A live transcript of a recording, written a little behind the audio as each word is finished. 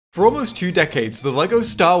For almost 2 decades, the LEGO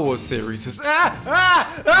Star Wars series has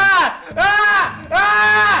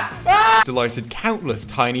delighted countless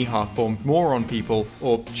tiny half-formed moron people,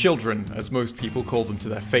 or children as most people call them to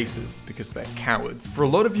their faces, because they're cowards. For a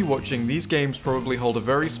lot of you watching, these games probably hold a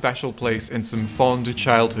very special place in some fond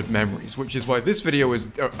childhood memories, which is why this video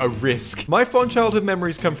is a risk. My fond childhood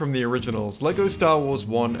memories come from the originals, LEGO Star Wars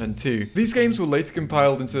 1 and 2. These games were later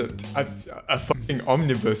compiled into a fucking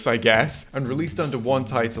omnibus, I guess, and released under one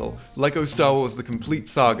title, LEGO Star Wars The Complete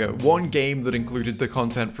Saga, one game that included the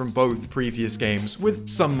content from both previous games, with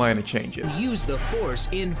some minor changes. Use the Force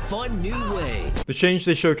in fun new ways. The change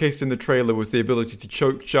they showcased in the trailer was the ability to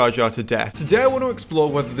choke Jar Jar to death. Today I want to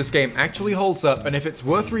explore whether this game actually holds up and if it's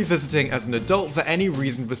worth revisiting as an adult for any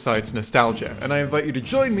reason besides nostalgia, and I invite you to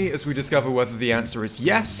join me as we discover whether the answer is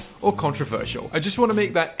yes or controversial. I just want to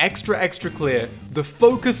make that extra clear. The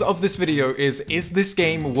focus of this video is this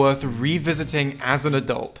game worth revisiting as an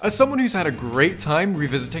adult? As someone who's had a great time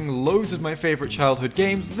revisiting loads of my favorite childhood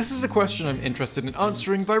games, this is a question I'm interested in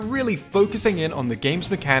answering by really focusing in on the game's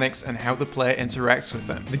mechanics and how the player interacts with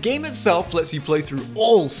them. The game itself lets you play through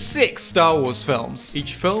all 6 Star Wars films.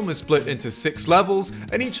 Each film is split into 6 levels,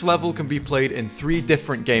 and each level can be played in 3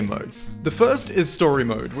 different game modes. The first is Story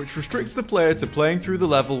Mode, which restricts the player to playing through the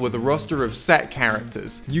level with a roster of set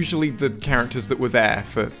characters, usually the characters that were there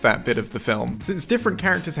for that bit of the film. Since different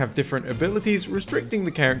characters have different abilities, restricting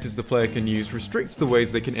the characters the player can use restricts the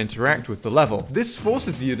ways they can interact with the level. This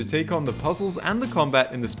forces you to take on the puzzles and the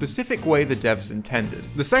combat in the specific way the devs intended.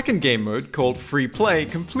 The second game mode, called Free Play,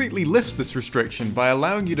 completely lifts this restriction by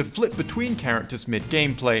allowing you to flip between characters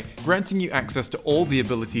mid-gameplay, granting you access to all the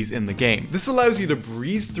abilities in the game. This allows you to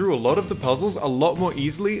breeze through a lot of the puzzles a lot more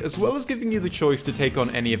easily, as well as giving you the choice to take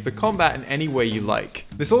on any of the combat in any way you like.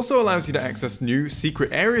 This also allows you to access new,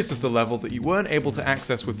 secret areas of the level that you weren't able to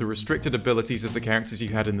access with the restricted abilities of the characters you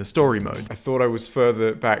had in the story mode. I thought I was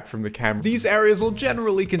further back from the camera. These areas will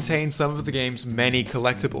generally contain some of the game's many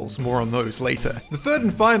collectibles, more on those later. The third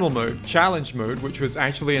and final mode, Challenge Mode, which was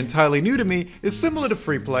actually entirely new to me, is similar to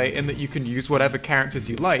Free Play in that you can use whatever characters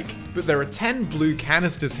you like, but there are 10 blue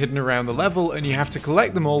canisters hidden around the level and you have to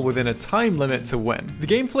collect them all within a time limit to win. The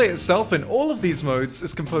gameplay itself in all of these modes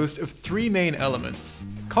is composed of 3 main elements: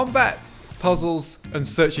 combat, puzzles, and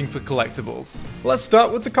searching for collectibles. Let's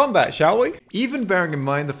start with the combat, shall we? Even bearing in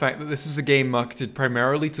mind the fact that this is a game marketed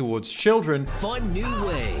primarily towards children, Fun new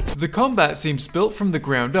ways. the combat seems built from the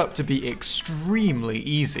ground up to be extremely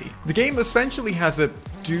easy. The game essentially has a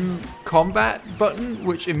do combat button,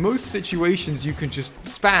 which in most situations you can just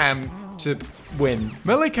spam to win.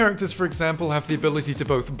 Melee characters, for example, have the ability to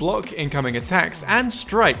both block incoming attacks and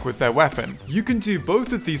strike with their weapon. You can do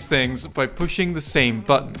both of these things by pushing the same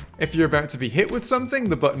button. If you're about to be hit with something,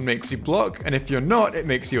 the button makes you block, and if you're not, it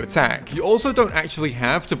makes you attack. You also don't actually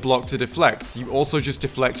have to block to deflect, you also just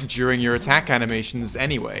deflect during your attack animations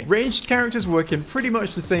anyway. Ranged characters work in pretty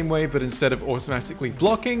much the same way, but instead of automatically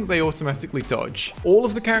blocking, they automatically dodge. All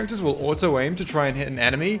of the characters will auto-aim to try and hit an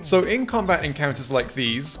enemy, so in combat encounters like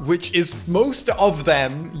these, which is most of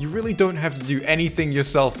them, you really don't have to do anything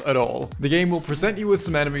yourself at all. The game will present you with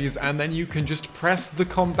some enemies and then you can just press the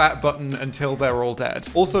combat button until they're all dead.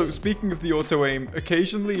 Also, speaking of the auto-aim,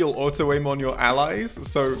 occasionally you'll auto-aim on your allies,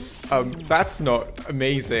 so that's not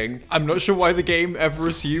amazing. I'm not sure why the game ever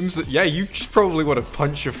assumes that, yeah, you just probably want to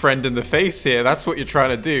punch your friend in the face here, that's what you're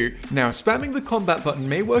trying to do. Now, spamming the combat button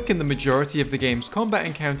may work in the majority of the game's combat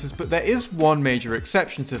encounters, but there is one major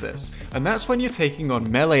exception to this, and that's when you're taking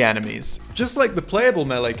on melee enemies. Just like the playable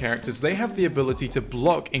melee characters, they have the ability to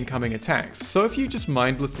block incoming attacks, so if you just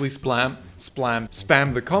mindlessly spam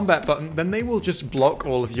the combat button, then they will just block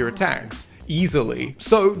all of your attacks easily.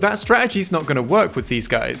 So that strategy's not going to work with these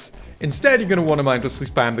guys. Instead, you're going to want to mindlessly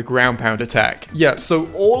spam the ground pound attack. Yeah,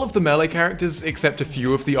 so all of the melee characters, except a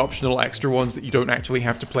few of the optional extra ones that you don't actually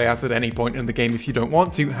have to play as at any point in the game if you don't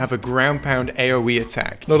want to, have a ground pound AoE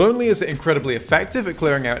attack. Not only is it incredibly effective at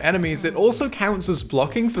clearing out enemies, it also counts as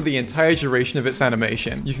blocking for the entire duration of its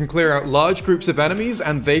animation. You can clear out large groups of enemies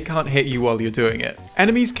and they can't hit you while you're doing it.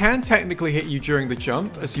 Enemies can technically hit you during the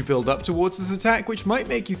jump as you build up towards this attack, which might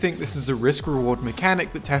make you think this is a risk-reward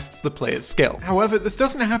mechanic that tests the player's skill. However, this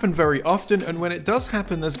doesn't happen very often, and when it does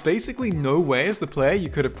happen, there's basically no way as the player you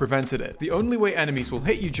could have prevented it. The only way enemies will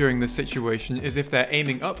hit you during this situation is if they're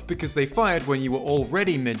aiming up because they fired when you were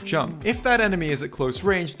already mid-jump. If that enemy is at close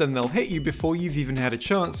range, then they'll hit you before you've even had a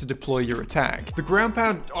chance to deploy your attack. The ground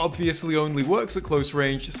pound obviously only works at close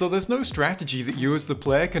range, so there's no strategy that you as the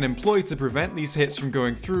player can employ to prevent these hits from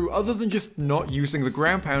going through other than just not using the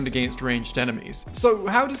ground pound against ranged enemies. So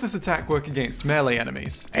how does this attack work work against melee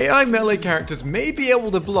enemies. AI melee characters may be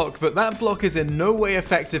able to block, but that block is in no way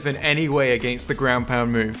effective in any way against the ground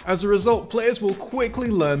pound move. As a result, players will quickly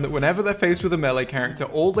learn that whenever they're faced with a melee character,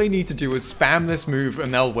 all they need to do is spam this move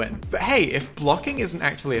and they'll win. But hey, if blocking isn't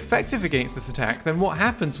actually effective against this attack, then what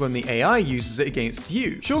happens when the AI uses it against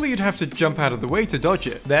you? Surely you'd have to jump out of the way to dodge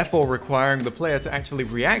it, therefore requiring the player to actually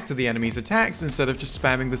react to the enemy's attacks instead of just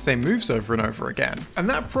spamming the same moves over and over again. And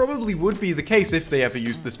that probably would be the case if they ever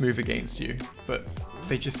used this move against you, but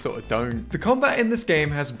they just sort of don't. The combat in this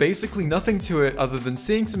game has basically nothing to it other than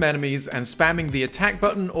seeing some enemies and spamming the attack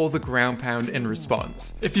button or the ground pound in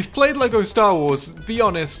response. If you've played LEGO Star Wars, be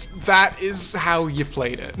honest, that is how you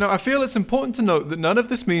played it. Now, I feel it's important to note that none of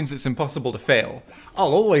this means it's impossible to fail.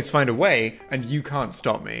 I'll always find a way, and you can't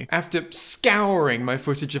stop me. After scouring my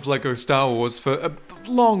footage of LEGO Star Wars for a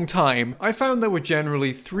long time, I found there were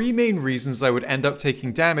generally 3 main reasons I would end up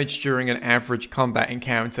taking damage during an average combat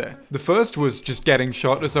encounter. The first was just getting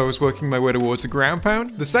shot as I was working my way towards a ground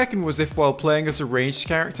pound. The second was if while playing as a ranged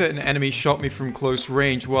character, an enemy shot me from close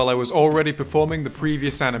range while I was already performing the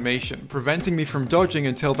previous animation, preventing me from dodging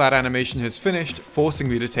until that animation has finished, forcing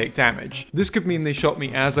me to take damage. This could mean they shot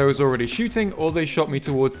me as I was already shooting, or they shot me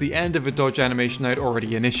towards the end of a dodge animation I'd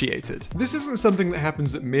already initiated. This isn't something that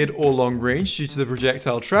happens at mid or long range due to the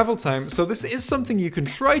projectile travel time, so this is something you can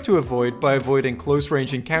try to avoid by avoiding close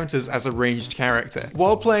range encounters as a ranged character.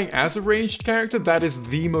 While playing as a ranged character, that is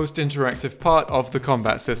the most interactive part of the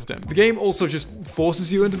combat system. The game also just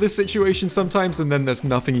forces you into this situation sometimes, and then there's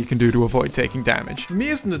nothing you can do to avoid taking damage. For me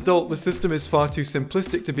as an adult, the system is far too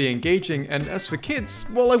simplistic to be engaging, and as for kids,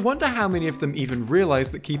 well, I wonder how many of them even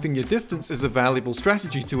realize that keeping your distance is a valuable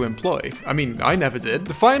strategy to employ. I mean, I never did.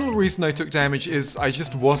 The final reason I took damage is I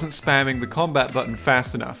just wasn't spamming the combat button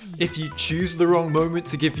fast enough. If you choose the wrong moment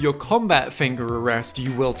to give your combat finger a rest,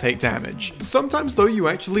 you will take damage. Sometimes though, you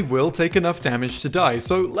actually will take enough damage to die,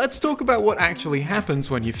 so let's talk about what actually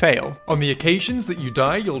happens when you fail. On the occasions that you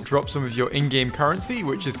die, you'll drop some of your in-game currency,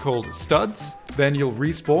 which is called studs, then you'll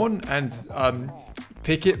respawn and,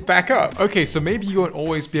 pick it back up. Okay, so maybe you won't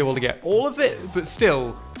always be able to get all of it, but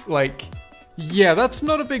still, like, yeah, that's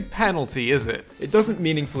not a big penalty, is it? It doesn't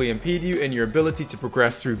meaningfully impede you in your ability to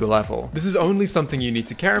progress through the level. This is only something you need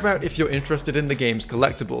to care about if you're interested in the game's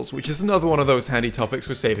collectibles, which is another one of those handy topics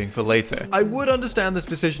we're saving for later. I would understand this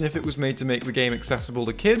decision if it was made to make the game accessible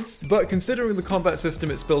to kids, but considering the combat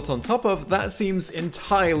system it's built on top of, that seems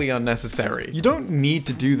entirely unnecessary. You don't need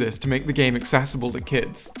to do this to make the game accessible to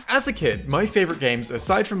kids. As a kid, my favorite games,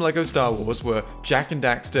 aside from LEGO Star Wars, were Jak and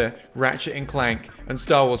Daxter, Ratchet and Clank, and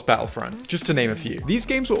Star Wars Battlefront, just to name a few. These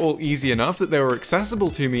games were all easy enough that they were accessible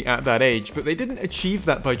to me at that age, but they didn't achieve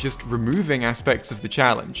that by just removing aspects of the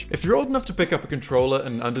challenge. If you're old enough to pick up a controller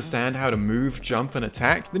and understand how to move, jump, and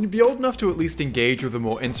attack, then you'd be old enough to at least engage with a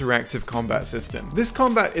more interactive combat system. This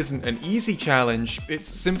combat isn't an easy challenge, it's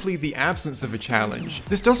simply the absence of a challenge.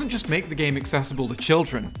 This doesn't just make the game accessible to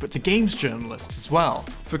children, but to games journalists as well.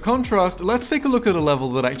 For contrast, let's take a look at a level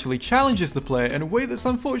that actually challenges the player in a way that's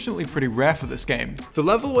unfortunately pretty rare for this game. The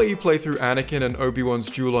level where you play through Anakin and Obi-Wan's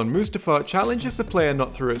duel on Mustafar challenges the player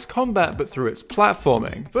not through its combat, but through its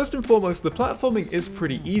platforming. First and foremost, the platforming is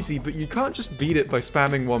pretty easy, but you can't just beat it by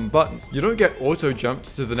spamming one button. You don't get auto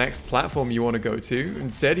jumps to the next platform you want to go to.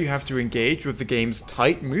 Instead, you have to engage with the game's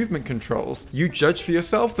tight movement controls. You judge for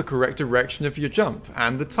yourself the correct direction of your jump,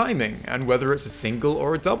 and the timing, and whether it's a single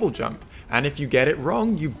or a double jump. And if you get it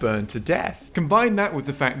wrong, you burn to death. Combine that with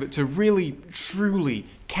the fact that to really, truly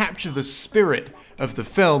capture the spirit of the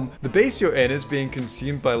film, the base you're in is being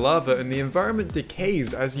consumed by lava and the environment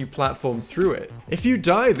decays as you platform through it. If you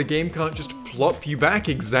die, the game can't just plop you back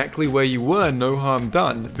exactly where you were, no harm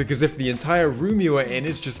done, because if the entire room you are in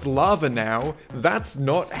is just lava now, that's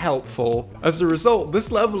not helpful. As a result,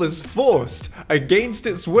 this level is forced, against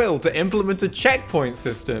its will, to implement a checkpoint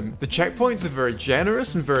system. The checkpoints are very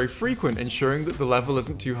generous and very frequent, ensuring that the level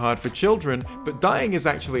isn't too hard for children, but dying is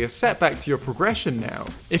actually a setback to your progression now.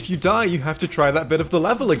 If you die, you have to try that bit of the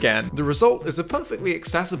level again. The result is a perfectly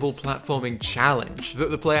accessible platforming challenge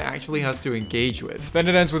that the player actually has to engage with. Then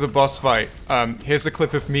it ends with a boss fight. Here's a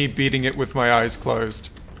clip of me beating it with my eyes closed.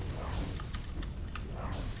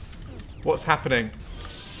 What's happening?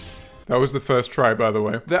 That was the first try, by the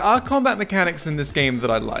way. There are combat mechanics in this game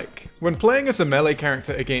that I like. When playing as a melee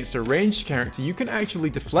character against a ranged character, you can actually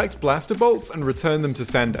deflect blaster bolts and return them to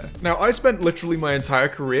sender. Now, I spent literally my entire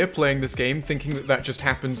career playing this game thinking that that just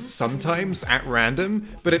happens sometimes at random,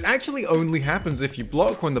 but it actually only happens if you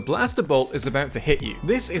block when the blaster bolt is about to hit you.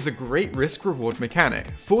 This is a great risk-reward mechanic,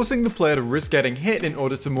 forcing the player to risk getting hit in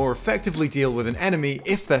order to more effectively deal with an enemy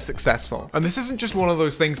if they're successful. And this isn't just one of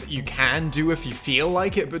those things that you can do if you feel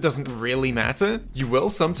like it, but doesn't really matter. You will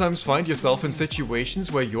sometimes find yourself in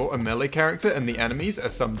situations where you're a melee character and the enemies are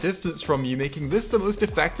some distance from you, making this the most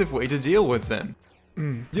effective way to deal with them.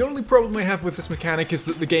 The only problem I have with this mechanic is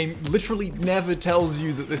that the game literally never tells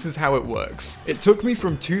you that this is how it works. It took me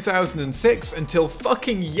from 2006 until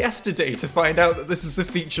fucking yesterday to find out that this is a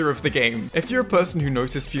feature of the game. If you're a person who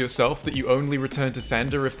noticed for yourself that you only return to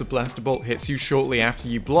sender if the blaster bolt hits you shortly after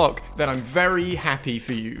you block, then I'm very happy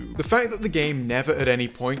for you. The fact that the game never at any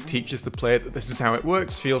point teaches the player that this is how it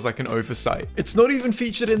works feels like an oversight. It's not even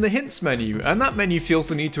featured in the hints menu, and that menu feels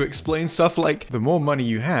the need to explain stuff like, the more money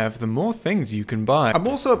you have, the more things you can buy. I'm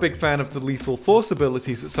also a big fan of the lethal force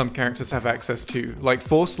abilities that some characters have access to, like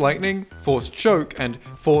Force Lightning, Force Choke, and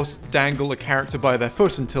Force Dangle a character by their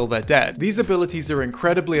foot until they're dead. These abilities are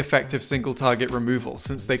incredibly effective single target removal,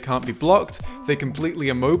 since they can't be blocked, they completely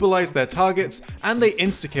immobilize their targets, and they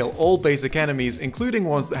insta-kill all basic enemies, including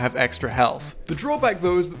ones that have extra health. The drawback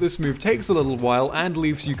though is that this move takes a little while and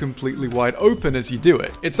leaves you completely wide open as you do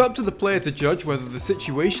it. It's up to the player to judge whether the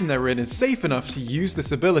situation they're in is safe enough to use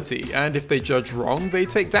this ability, and if they judge wrong, they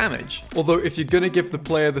take damage. Although if you're gonna give the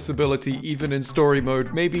player this ability even in story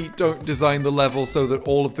mode, maybe don't design the level so that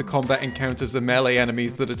all of the combat encounters are melee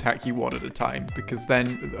enemies that attack you one at a time, because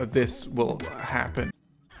then this will happen.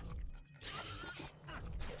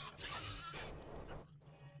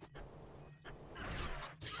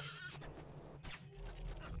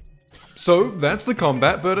 So that's the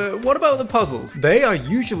combat, but what about the puzzles? They are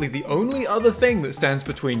usually the only other thing that stands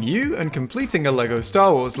between you and completing a LEGO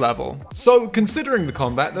Star Wars level. So considering the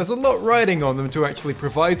combat, there's a lot riding on them to actually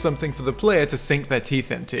provide something for the player to sink their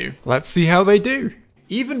teeth into. Let's see how they do.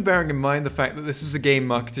 Even bearing in mind the fact that this is a game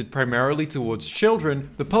marketed primarily towards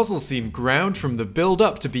children, the puzzles seem ground from the build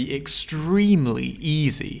up to be extremely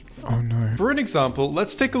easy. Oh no. For an example,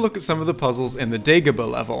 let's take a look at some of the puzzles in the Dagobah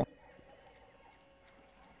level.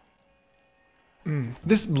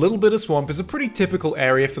 This little bit of swamp is a pretty typical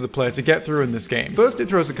area for the player to get through in this game. First it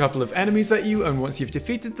throws a couple of enemies at you, and once you've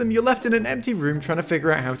defeated them, you're left in an empty room trying to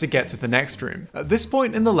figure out how to get to the next room. At this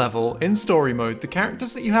point in the level, in story mode, the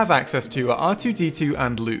characters that you have access to are R2-D2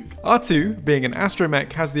 and Luke. R2, being an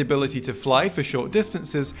astromech, has the ability to fly for short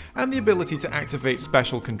distances and the ability to activate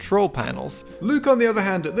special control panels. Luke, on the other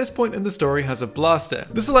hand, at this point in the story has a blaster.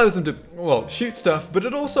 This allows him to, well, shoot stuff, but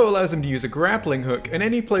it also allows him to use a grappling hook in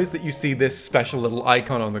any place that you see this special little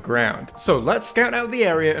icon on the ground. So let's scout out the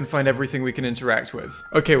area and find everything we can interact with.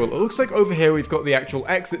 Okay, well it looks like over here we've got the actual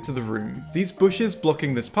exit to the room. These bushes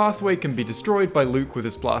blocking this pathway can be destroyed by Luke with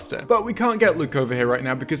his blaster. But we can't get Luke over here right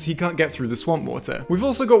now because he can't get through the swamp water. We've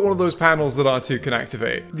also got one of those panels that R2 can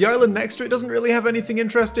activate. The island next to it doesn't really have anything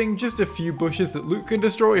interesting, just a few bushes that Luke can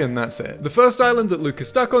destroy and that's it. The first island that Luke is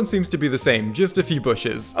stuck on seems to be the same, just a few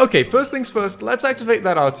bushes. Okay, first things first, let's activate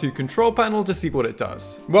that R2 control panel to see what it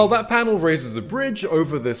does. Well, that panel raises a bridge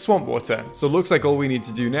over the swamp water, so it looks like all we need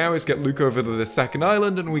to do now is get Luke over to this second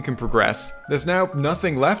island and we can progress. There's now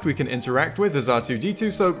nothing left we can interact with as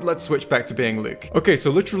R2-D2, so let's switch back to being Luke. Okay,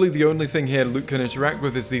 so literally the only thing here Luke can interact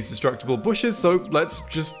with is these destructible bushes, so let's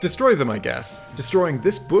just destroy them, I guess. Destroying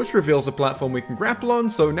this bush reveals a platform we can grapple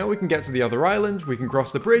on, so now we can get to the other island, we can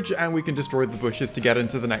cross the bridge, and we can destroy the bushes to get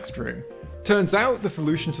into the next room. Turns out the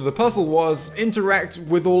solution to the puzzle was interact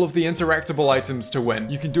with all of the interactable items to win.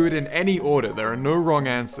 You can do it in any order, there are no wrong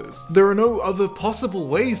answers. There are no other possible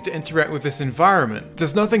ways to interact with this environment.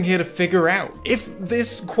 There's nothing here to figure out. If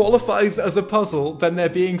this qualifies as a puzzle, then there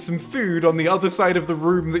being some food on the other side of the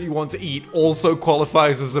room that you want to eat also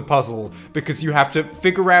qualifies as a puzzle, because you have to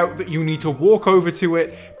figure out that you need to walk over to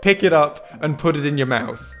it, pick it up, and put it in your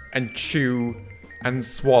mouth, and chew and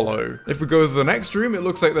swallow. If we go to the next room, it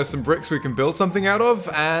looks like there's some bricks we can build something out of,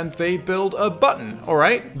 and they build a button,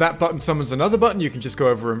 alright? That button summons another button you can just go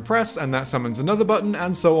over and press, and that summons another button,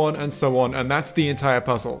 and so on, and that's the entire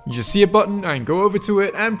puzzle. You just see a button, and go over to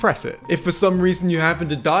it, and press it. If for some reason you happen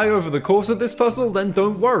to die over the course of this puzzle, then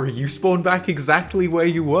don't worry, you spawn back exactly where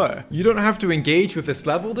you were. You don't have to engage with this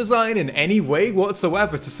level design in any way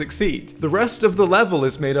whatsoever to succeed. The rest of the level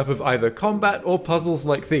is made up of either combat or puzzles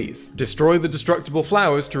like these. Destroy the destructible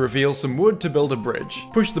flowers to reveal some wood to build a bridge.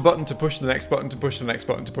 Push the button to push the next button to push the next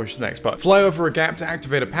button to push the next button. Fly over a gap to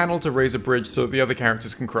activate a panel to raise a bridge so that the other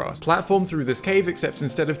characters can cross. Platform through this cave, except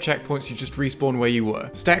instead of checkpoints you just respawn where you were.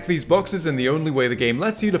 Stack these boxes in the only way the game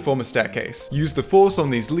lets you to form a staircase. Use the force on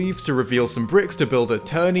these leaves to reveal some bricks to build a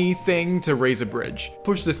turny thing to raise a bridge.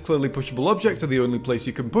 Push this clearly pushable object to the only place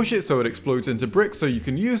you can push it so it explodes into bricks, so you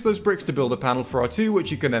can use those bricks to build a panel for R2,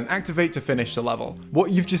 which you can then activate to finish the level.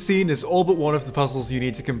 What you've just seen is all but one of the puzzles you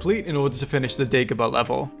need to complete in order to finish the Dagobah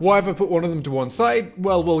level. Why have I put one of them to one side?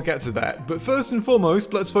 Well, we'll get to that. But first and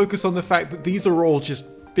foremost, let's focus on the fact that these are all just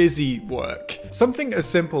busy work. Something as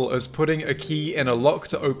simple as putting a key in a lock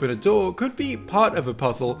to open a door could be part of a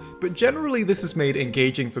puzzle, but generally this is made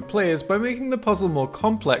engaging for players by making the puzzle more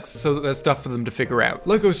complex so that there's stuff for them to figure out.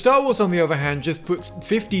 LEGO Star Wars, on the other hand, just puts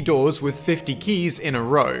 50 doors with 50 keys in a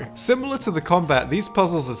row. Similar to the combat, these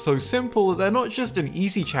puzzles are so simple that they're not just an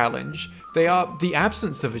easy challenge, they are the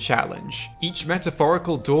absence of a challenge. Each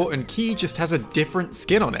metaphorical door and key just has a different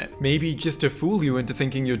skin on it. Maybe just to fool you into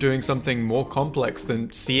thinking you're doing something more complex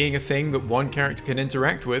than seeing a thing that one character can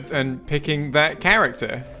interact with and picking that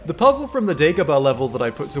character. The puzzle from the Dagobah level that I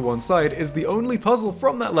put to one side is the only puzzle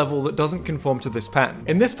from that level that doesn't conform to this pattern.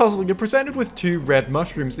 In this puzzle, you're presented with 2 red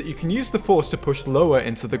mushrooms that you can use the force to push lower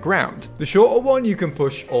into the ground. The shorter one you can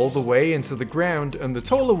push all the way into the ground, and the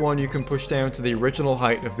taller one you can push down to the original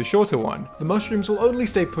height of the shorter one. The mushrooms will only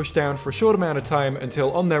stay pushed down for a short amount of time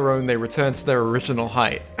until on their own they return to their original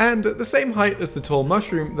height. And at the same height as the tall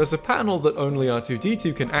mushroom, there's a panel that only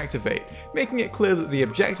R2-D2 can activate, making it clear that the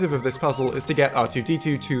objective of this puzzle is to get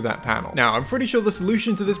R2-D2 to that panel. Now, I'm pretty sure the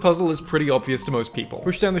solution to this puzzle is pretty obvious to most people.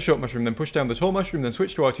 Push down the short mushroom, then push down the tall mushroom, then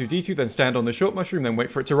switch to R2-D2, then stand on the short mushroom, then wait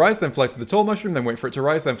for it to rise, then fly to the tall mushroom, then wait for it to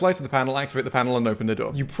rise, then fly to the panel, activate the panel, and open the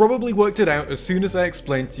door. You probably worked it out as soon as I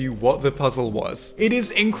explained to you what the puzzle was. It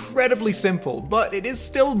is incredibly simple, but it is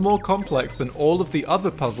still more complex than all of the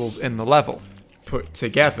other puzzles in the level put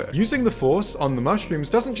together. Using the force on the mushrooms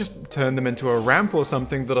doesn't just turn them into a ramp or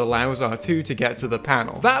something that allows R2 to get to the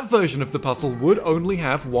panel. That version of the puzzle would only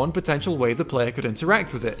have one potential way the player could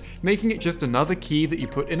interact with it, making it just another key that you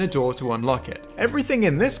put in a door to unlock it. Everything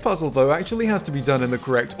in this puzzle, though, actually has to be done in the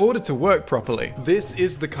correct order to work properly. This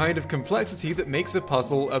is the kind of complexity that makes a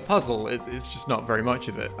puzzle a puzzle. It's just not very much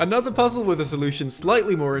of it. Another puzzle with a solution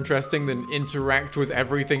slightly more interesting than interact with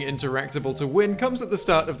everything interactable to win comes at the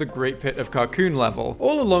start of the Great Pit of Carcoon level.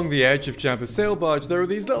 All along the edge of Jabba's sail barge, there are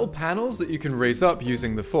these little panels that you can raise up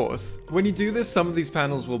using the force. When you do this, some of these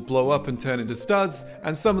panels will blow up and turn into studs,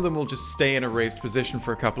 and some of them will just stay in a raised position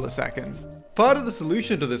for a couple of seconds. Part of the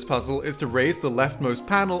solution to this puzzle is to raise the leftmost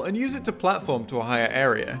panel and use it to platform to a higher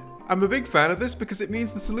area. I'm a big fan of this because it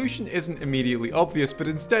means the solution isn't immediately obvious, but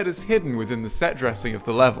instead is hidden within the set dressing of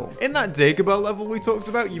the level. In that Dagobah level we talked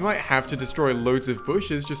about, you might have to destroy loads of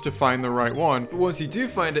bushes just to find the right one, but once you do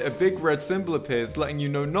find it, a big red symbol appears letting you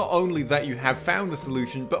know not only that you have found the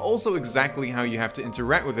solution, but also exactly how you have to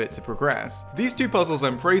interact with it to progress. These 2 puzzles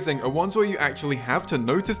I'm praising are ones where you actually have to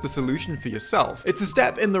notice the solution for yourself. It's a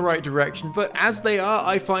step in the right direction, but as they are,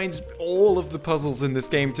 I find all of the puzzles in this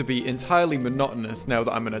game to be entirely monotonous now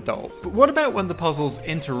that I'm an adult. But what about when the puzzles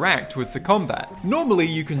interact with the combat? Normally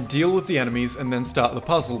you can deal with the enemies and then start the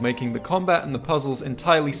puzzle, making the combat and the puzzles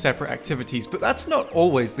entirely separate activities, but that's not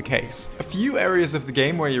always the case. A few areas of the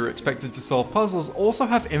game where you're expected to solve puzzles also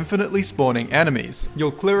have infinitely spawning enemies.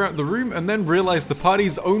 You'll clear out the room and then realize the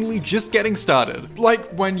party's only just getting started.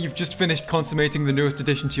 Like when you've just finished consummating the newest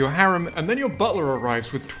addition to your harem and then your butler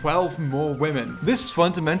arrives with 12 more women. This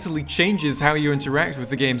fundamentally changes how you interact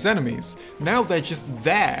with the game's enemies. Now they're just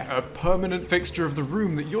there, a permanent fixture of the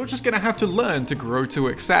room that you're just gonna have to learn to grow to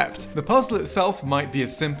accept. The puzzle itself might be a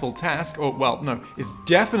simple task, or well, no, it's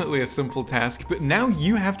definitely a simple task, but now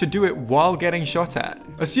you have to do it while getting shot at.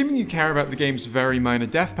 Assuming you care about the game's very minor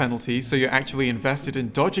death penalty, so you're actually invested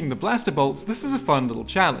in dodging the blaster bolts, this is a fun little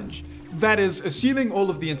challenge. That is, assuming all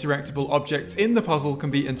of the interactable objects in the puzzle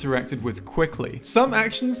can be interacted with quickly. Some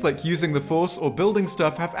actions, like using the force or building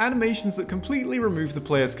stuff, have animations that completely remove the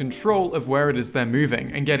player's control of where it is they're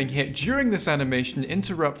moving, and getting hit during this animation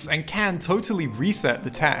interrupts and can totally reset the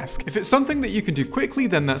task. If it's something that you can do quickly,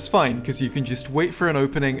 then that's fine, because you can just wait for an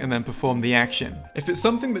opening and then perform the action. If it's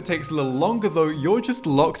something that takes a little longer though, you're just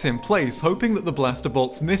locked in place, hoping that the blaster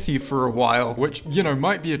bolts miss you for a while, which, you know,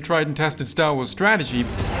 might be a tried and tested Star Wars strategy.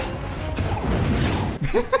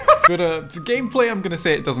 But for gameplay, I'm gonna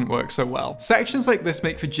say it doesn't work so well. Sections like this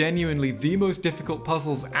make for genuinely the most difficult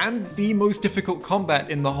puzzles and the most difficult combat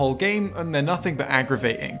in the whole game, and they're nothing but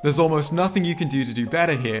aggravating. There's almost nothing you can do to do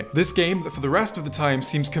better here. This game, that for the rest of the time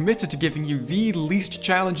seems committed to giving you the least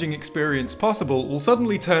challenging experience possible, will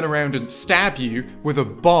suddenly turn around and stab you with a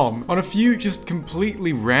bomb on a few just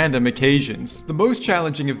completely random occasions. The most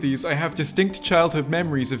challenging of these, I have distinct childhood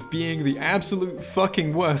memories of being the absolute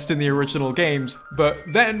fucking worst in the original games, but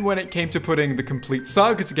then when it came to putting the complete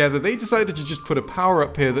saga together, they decided to just put a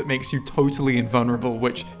power-up here that makes you totally invulnerable,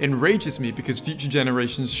 which enrages me because future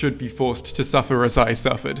generations should be forced to suffer as I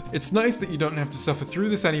suffered. It's nice that you don't have to suffer through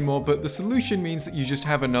this anymore, but the solution means that you just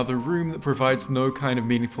have another room that provides no kind of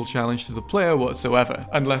meaningful challenge to the player whatsoever.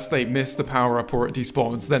 Unless they miss the power-up or it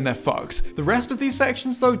despawns, then they're fucked. The rest of these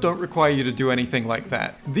sections, though, don't require you to do anything like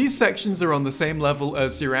that. These sections are on the same level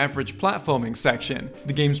as your average platforming section.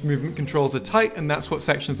 The game's movement controls are tight, and that's what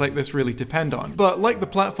sections like this really depend on. But like the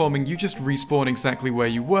platforming, you just respawn exactly where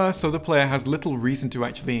you were, so the player has little reason to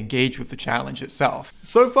actually engage with the challenge itself.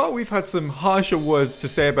 So far, we've had some harsher words to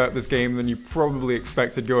say about this game than you probably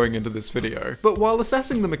expected going into this video. But while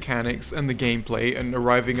assessing the mechanics and the gameplay and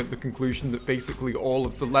arriving at the conclusion that basically all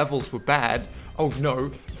of the levels were bad, oh no,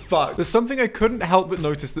 fuck. There's something I couldn't help but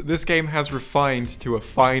notice that this game has refined to a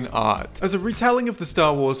fine art. As a retelling of the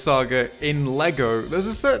Star Wars saga in LEGO, there's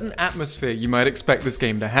a certain atmosphere you might expect this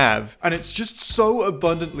game to have. And it's just so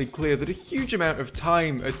abundantly clear that a huge amount of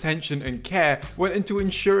time, attention, and care went into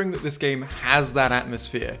ensuring that this game has that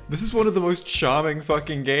atmosphere. This is one of the most charming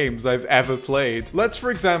fucking games I've ever played. Let's, for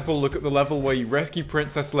example, look at the level where you rescue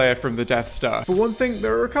Princess Leia from the Death Star. For one thing,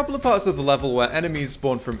 there are a couple of parts of the level where enemies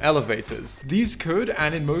spawn from elevators. These could,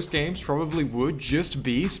 and in most games probably would, just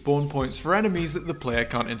be spawn points for enemies that the player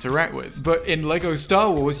can't interact with. But in LEGO Star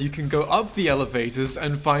Wars, you can go up the elevators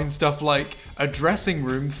and find stuff like a dressing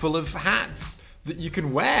room full of hats that you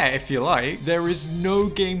can wear if you like. There is no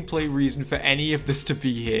gameplay reason for any of this to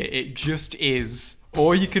be here, it just is.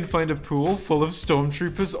 Or you can find a pool full of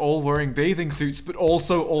stormtroopers all wearing bathing suits, but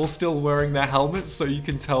also all still wearing their helmets so you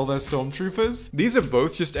can tell they're stormtroopers. These are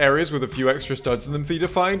both just areas with a few extra studs in them for you to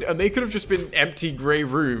find, and they could have just been empty grey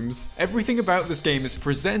rooms. Everything about this game is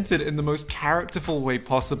presented in the most characterful way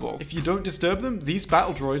possible. If you don't disturb them, these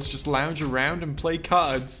battle droids just lounge around and play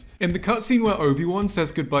cards. In the cutscene where Obi-Wan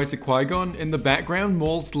says goodbye to Qui-Gon, in the background,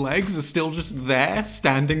 Maul's legs are still just there,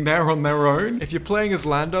 standing there on their own. If you're playing as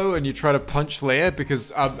Lando and you try to punch Leia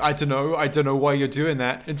because, I don't know why you're doing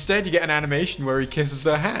that, instead you get an animation where he kisses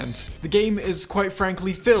her hand. The game is quite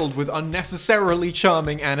frankly filled with unnecessarily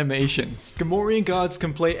charming animations. Gamorrean guards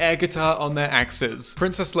can play air guitar on their axes.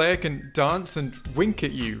 Princess Leia can dance and wink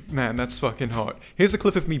at you. Man, that's fucking hot. Here's a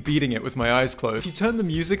clip of me beating it with my eyes closed. If you turn the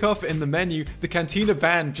music off in the menu, the Cantina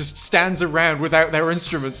band just stands around without their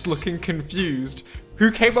instruments looking confused. Who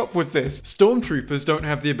came up with this? Stormtroopers don't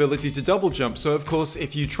have the ability to double jump, so of course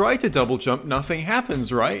if you try to double jump, nothing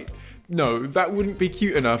happens, right? No, that wouldn't be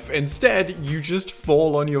cute enough. Instead, you just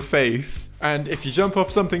fall on your face. And if you jump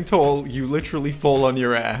off something tall, you literally fall on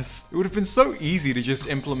your ass. It would have been so easy to just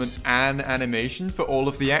implement an animation for all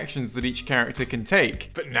of the actions that each character can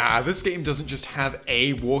take. But nah, this game doesn't just have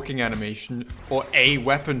a walking animation or a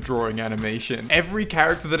weapon drawing animation. Every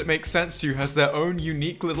character that it makes sense to has their own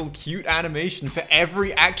unique little cute animation for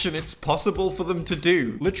every action it's possible for them to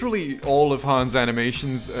do. Literally all of Han's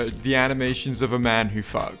animations are the animations of a man who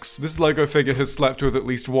fucks. This Lego figure has slept with at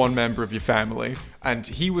least one member of your family, and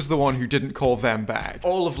he was the one who didn't call them back.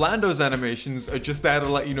 All of Lando's animations are just there to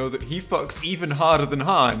let you know that he fucks even harder than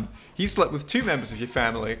Han. He slept with 2 members of your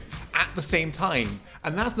family at the same time,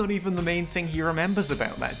 and that's not even the main thing he remembers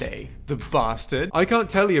about that day. The bastard. I can't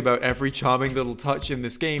tell you about every charming little touch in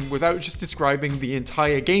this game without just describing the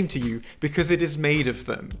entire game to you, because it is made of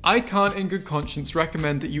them. I can't in good conscience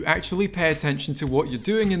recommend that you actually pay attention to what you're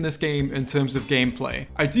doing in this game in terms of gameplay.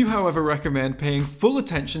 I do, however, recommend paying full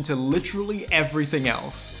attention to literally everything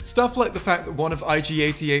else. Stuff like the fact that one of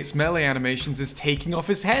IG-88's melee animations is taking off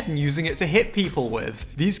his head and using it to hit people with.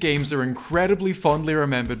 These games are incredibly fondly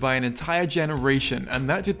remembered by an entire generation, and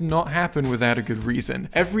that did not happen without a good reason.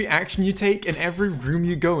 Every action you take and every room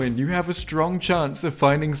you go in, you have a strong chance of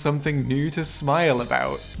finding something new to smile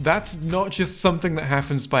about. That's not just something that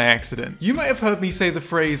happens by accident. You might have heard me say the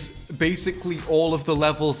phrase, basically all of the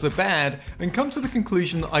levels are bad, and come to the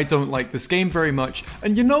conclusion that I don't like this game very much,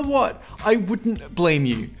 and you know what? I wouldn't blame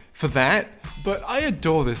you for that, but I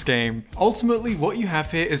adore this game. Ultimately, what you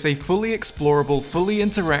have here is a fully explorable, fully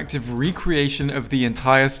interactive recreation of the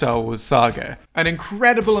entire Star Wars saga. An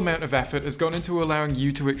incredible amount of effort has gone into allowing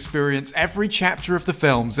you to experience every chapter of the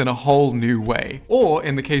films in a whole new way. Or,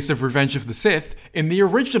 in the case of Revenge of the Sith, in the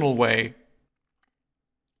original way.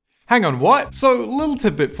 Hang on, what? So, little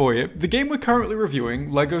tidbit for you. The game we're currently reviewing,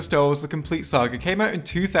 LEGO Star Wars The Complete Saga, came out in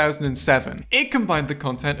 2007. It combined the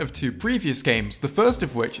content of two previous games, the first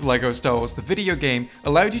of which, LEGO Star Wars The Video Game,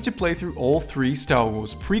 allowed you to play through all 3 Star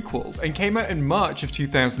Wars prequels, and came out in March of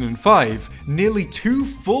 2005, nearly 2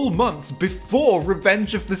 full months before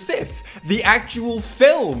Revenge of the Sith, the actual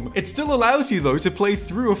film. It still allows you, though, to play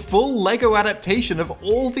through a full LEGO adaptation of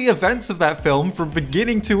all the events of that film from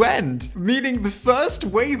beginning to end, meaning the first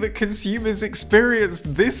way that consumers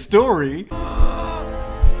experienced this story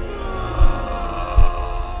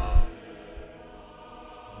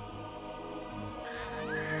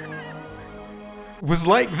was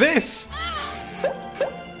like this.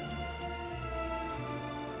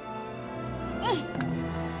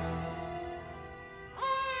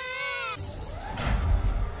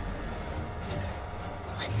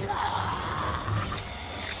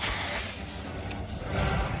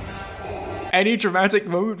 Any dramatic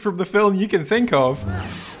moment from the film you can think of.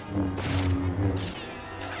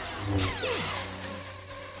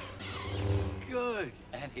 Good,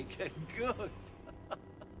 Anakin, good.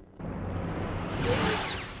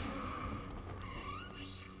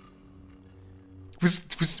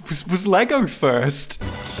 Was LEGO first?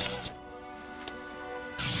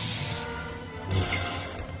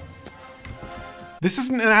 This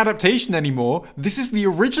isn't an adaptation anymore, this is the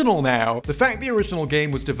original now. The fact the original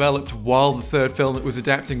game was developed while the third film it was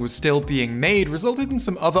adapting was still being made resulted in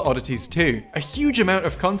some other oddities too. A huge amount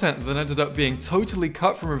of content that ended up being totally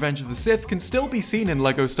cut from Revenge of the Sith can still be seen in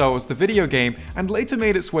LEGO Star Wars The Video Game, and later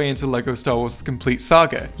made its way into LEGO Star Wars The Complete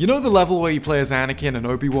Saga. You know the level where you play as Anakin and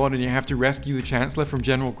Obi-Wan and you have to rescue the Chancellor from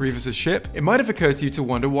General Grievous's ship? It might have occurred to you to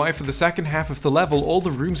wonder why for the second half of the level all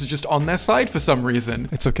the rooms are just on their side for some reason.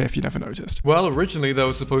 It's okay if you never noticed. Well, originally there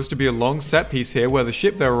was supposed to be a long set piece here where the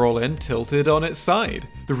ship they were all in tilted on its side.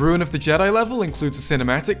 The Ruin of the Jedi level includes a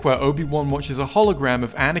cinematic where Obi-Wan watches a hologram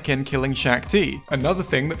of Anakin killing Shaq-Ti. Another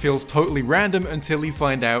thing that feels totally random until you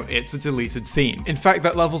find out it's a deleted scene. In fact,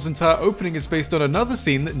 that level's entire opening is based on another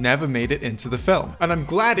scene that never made it into the film. And I'm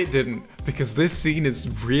glad it didn't, because this scene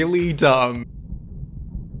is really dumb.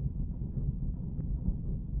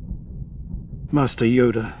 Master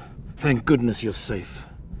Yoda, thank goodness you're safe.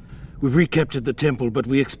 We've recaptured the temple, but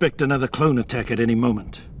we expect another clone attack at any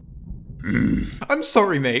moment. I'm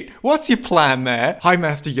sorry, mate. What's your plan there? Hi,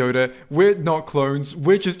 Master Yoda. We're not clones.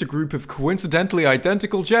 We're just a group of coincidentally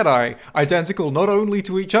identical Jedi. Identical not only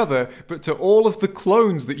to each other, but to all of the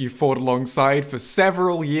clones that you've fought alongside for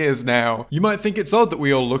several years now. You might think it's odd that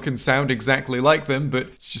we all look and sound exactly like them, but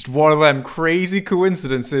it's just one of them crazy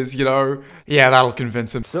coincidences, you know? Yeah, that'll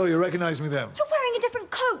convince him. So you recognize me then? You're wearing a different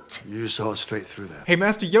coat. You saw straight through that. Hey,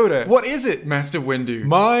 Master Yoda, what is it, Master Windu?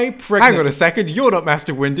 My pregnant— Hang on a second, you're not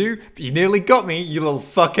Master Windu. You nearly got me, you little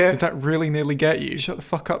fucker. Did that really nearly get you? Shut the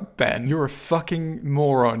fuck up, Ben. You're a fucking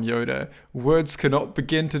moron, Yoda. Words cannot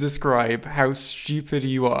begin to describe how stupid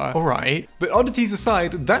you are. Alright, but oddities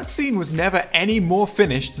aside, that scene was never any more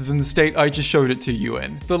finished than the state I just showed it to you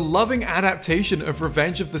in. The loving adaptation of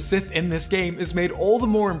Revenge of the Sith in this game is made all the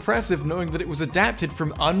more impressive knowing that it was adapted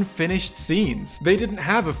from unfinished scenes. They didn't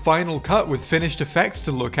have a final cut with finished effects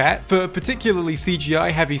to look at. For particularly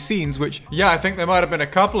CGI heavy scenes, which, yeah, I think there might have been a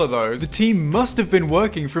couple of those, the team must have been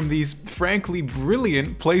working from these frankly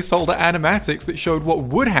brilliant placeholder animatics that showed what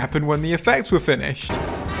would happen when the effects were finished.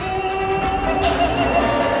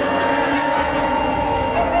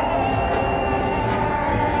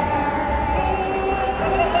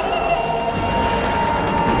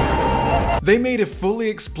 They made a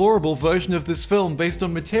fully explorable version of this film based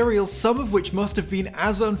on material, some of which must have been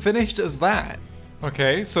as unfinished as that.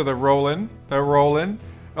 Okay, so they're rolling.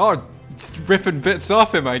 Oh, just ripping bits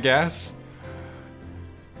off him, I guess.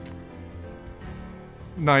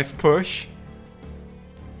 Nice push.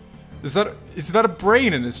 Is that a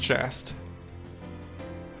brain in his chest?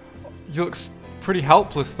 He looks pretty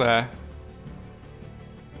helpless there.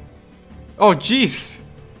 Oh, jeez.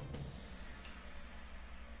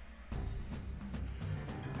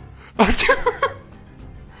 Oh,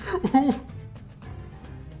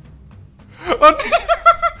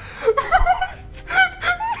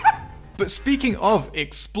 But speaking of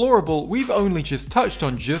explorable, we've only just touched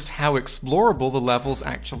on just how explorable the levels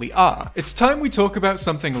actually are. It's time we talk about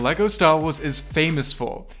something LEGO Star Wars is famous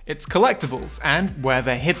for. It's collectibles, and where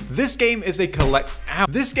they're hidden. This game is a collectathon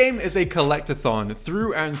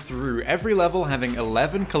through and through, every level having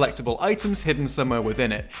 11 collectible items hidden somewhere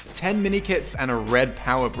within it, 10 mini-kits and a red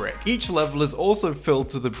power brick. Each level is also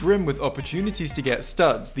filled to the brim with opportunities to get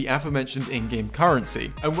studs, the aforementioned in-game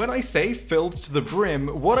currency. And when I say filled to the brim,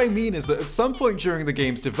 what I mean is that at some point during the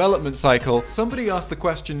game's development cycle, somebody asked the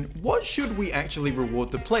question, what should we actually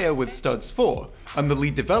reward the player with studs for? And the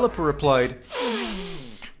lead developer replied,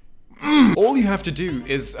 all you have to do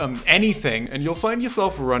is anything, and you'll find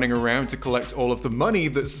yourself running around to collect all of the money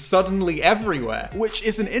that's suddenly everywhere, which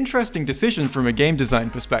is an interesting decision from a game design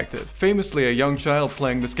perspective. Famously, a young child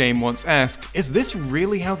playing this game once asked, "Is this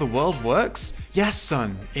really how the world works?" "Yes,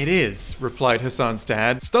 son, it is," replied Hassan's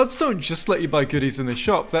dad. Studs don't just let you buy goodies in the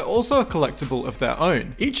shop, they're also a collectible of their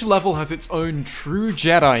own. Each level has its own true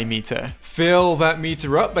Jedi meter. Fill that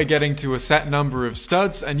meter up by getting to a set number of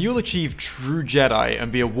studs, and you'll achieve true Jedi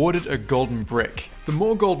and be awarded a golden brick. The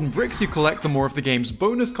more golden bricks you collect, the more of the game's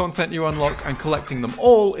bonus content you unlock, and collecting them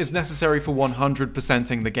all is necessary for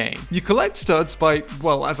 100%ing the game. You collect studs by,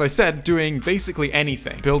 well, as I said, doing basically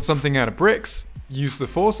anything. Build something out of bricks, use the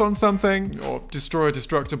force on something, or destroy a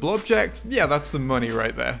destructible object. Yeah, that's some money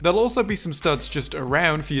right there. There'll also be some studs just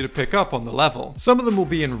around for you to pick up on the level. Some of them will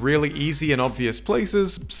be in really easy and obvious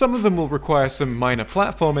places, some of them will require some minor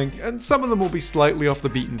platforming, and some of them will be slightly off the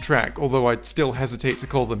beaten track, although I'd still hesitate to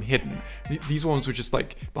call them hidden. These ones were just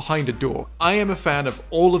like behind a door. I am a fan of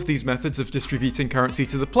all of these methods of distributing currency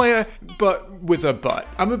to the player, but with a but.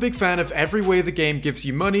 I'm a big fan of every way the game gives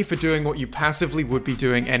you money for doing what you passively would be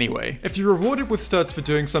doing anyway. If you're rewarded with studs for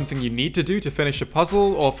doing something you need to do to finish a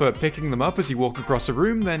puzzle, or for picking them up as you walk across a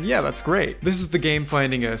room, then yeah, that's great. This is the game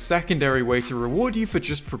finding a secondary way to reward you for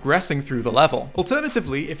just progressing through the level.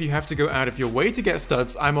 Alternatively, if you have to go out of your way to get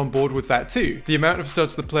studs, I'm on board with that too. The amount of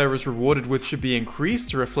studs the player is rewarded with should be increased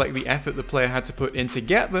to reflect the effort the player had to put in to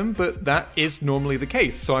get them, but that is normally the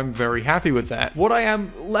case, so I'm very happy with that. What I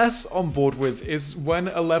am less on board with is when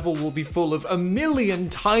a level will be full of a million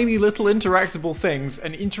tiny little interactable things,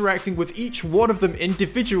 and interacting with each one of them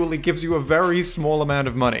individually gives you a very small amount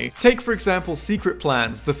of money. Take for example Secret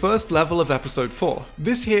Plans, the first level of episode 4.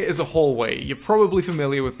 This here is a hallway. You're probably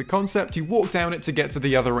familiar with the concept, you walk down it to get to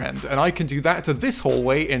the other end, and I can do that to this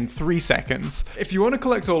hallway in 3 seconds. If you want to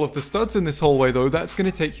collect all of the studs in this hallway though, that's going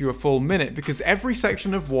to take you a full minute, because every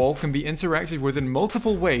section of wall can be interacted with in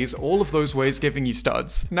multiple ways, all of those ways giving you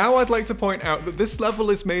studs. Now I'd like to point out that this level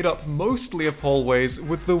is made up mostly of hallways,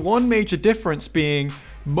 with the one major difference being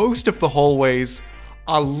most of the hallways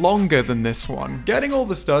are longer than this one. Getting all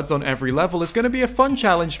the studs on every level is going to be a fun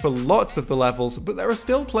challenge for lots of the levels, but there are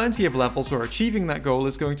still plenty of levels where achieving that goal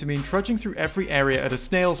is going to mean trudging through every area at a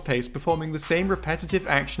snail's pace, performing the same repetitive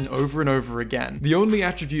action over and over again. The only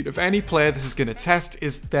attribute of any player this is going to test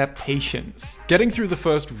is their patience. Getting through the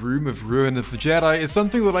first room of Ruin of the Jedi is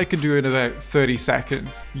something that I can do in about 30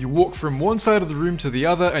 seconds. You walk from one side of the room to the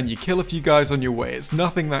other and you kill a few guys on your way. It's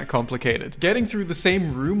nothing that complicated. Getting through the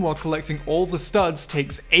same room while collecting all the studs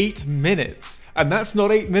takes 8 minutes. And that's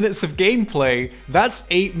not 8 minutes of gameplay, that's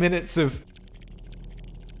 8 minutes of...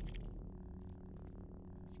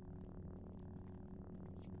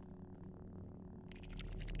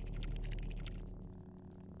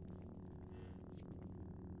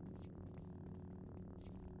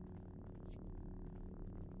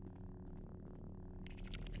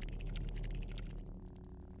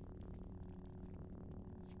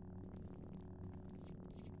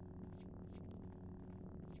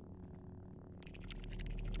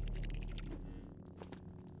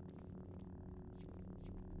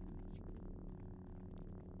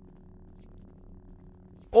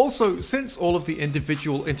 Also, since all of the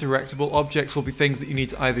individual interactable objects will be things that you need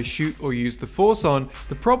to either shoot or use the force on,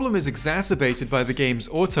 the problem is exacerbated by the game's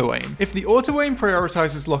auto-aim. If the auto-aim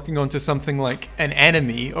prioritizes locking onto something like an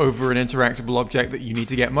enemy over an interactable object that you need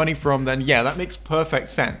to get money from, then yeah, that makes perfect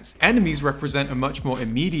sense. Enemies represent a much more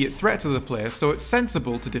immediate threat to the player, so it's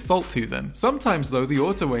sensible to default to them. Sometimes though, the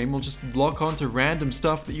auto-aim will just lock onto random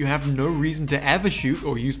stuff that you have no reason to ever shoot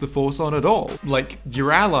or use the force on at all, like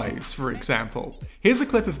your allies, for example. Here's a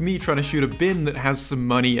clip of me trying to shoot a bin that has some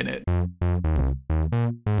money in it.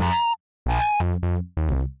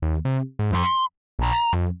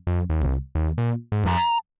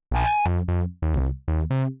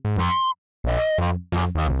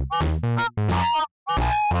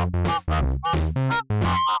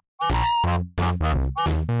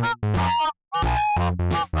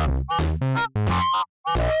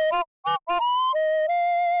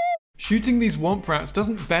 Shooting these womp rats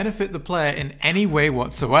doesn't benefit the player in any way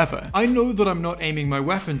whatsoever. I know that I'm not aiming my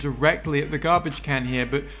weapon directly at the garbage can here,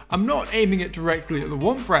 but I'm not aiming it directly at the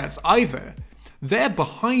womp rats either. They're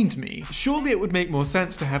behind me. Surely it would make more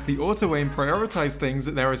sense to have the auto-aim prioritize things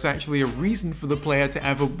that there is actually a reason for the player to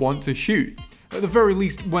ever want to shoot. at the very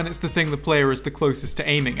least when it's the thing the player is the closest to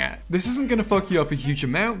aiming at. This isn't going to fuck you up a huge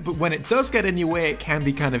amount, but when it does get in your way, it can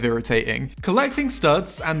be kind of irritating. Collecting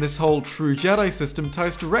studs and this whole true Jedi system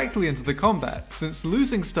ties directly into the combat, since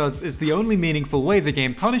losing studs is the only meaningful way the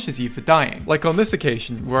game punishes you for dying. Like on this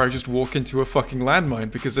occasion, where I just walk into a fucking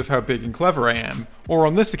landmine because of how big and clever I am. Or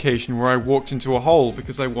on this occasion where I walked into a hole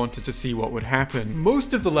because I wanted to see what would happen.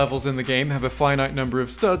 Most of the levels in the game have a finite number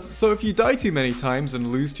of studs, so if you die too many times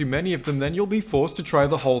and lose too many of them, then you'll be forced to try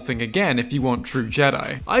the whole thing again if you want true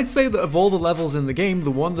Jedi. I'd say that of all the levels in the game,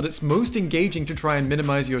 the one that it's most engaging to try and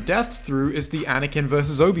minimize your deaths through is the Anakin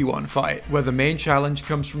vs Obi-Wan fight, where the main challenge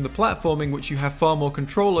comes from the platforming, which you have far more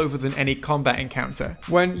control over than any combat encounter.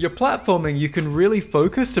 When you're platforming, you can really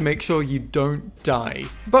focus to make sure you don't die.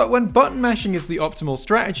 But when button mashing is the optimal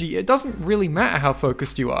strategy, it doesn't really matter how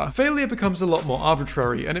focused you are. Failure becomes a lot more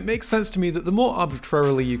arbitrary, and it makes sense to me that the more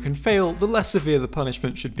arbitrarily you can fail, the less severe the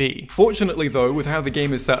punishment should be. Fortunately though, with how the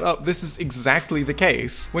game is set up, this is exactly the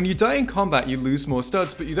case. When you die in combat, you lose more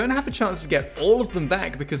studs, but you don't have a chance to get all of them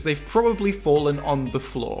back because they've probably fallen on the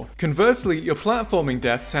floor. Conversely, your platforming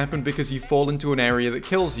deaths happen because you fall into an area that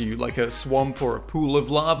kills you, like a swamp or a pool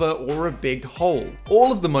of lava or a big hole.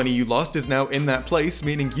 All of the money you lost is now in that place,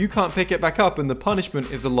 meaning you can't pick it back up and the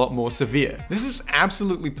punishment is a lot more severe. This is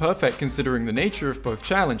absolutely perfect considering the nature of both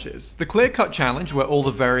challenges. The clear-cut challenge, where all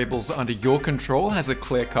the variables are under your control, has a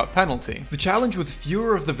clear-cut penalty. The challenge with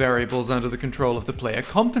fewer of the variables under the control of the player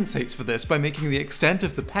compensates for this by making the extent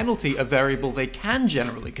of the penalty a variable they can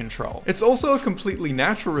generally control. It's also a completely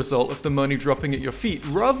natural result of the money dropping at your feet,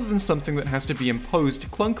 rather than something that has to be imposed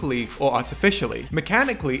clunkily or artificially.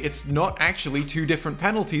 Mechanically, it's not actually two different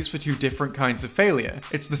penalties for two different kinds of failure.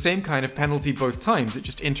 It's the same kind of penalty both times, it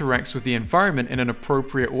just interacts with the environment in an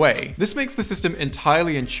appropriate way. This makes the system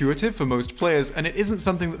entirely intuitive for most players, and it isn't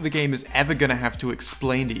something that the game is ever gonna have to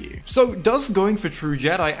explain to you. So does going for true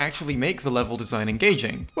Jedi actually make the level design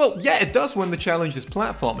engaging? Well, yeah, it does when the challenge is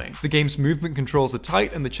platforming. The game's movement controls are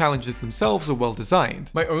tight and the challenges themselves are well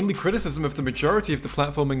designed. My only criticism of the majority of the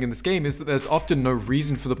platforming in this game is that there's often no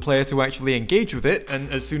reason for the player to actually engage with it, and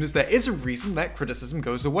as soon as there is a reason, that criticism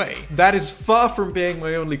goes away. That is far from being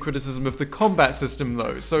my only criticism of the combat system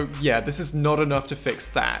though, so yeah, this is not enough to fix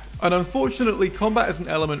that. And unfortunately, combat is an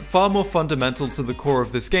element far more fundamental to the core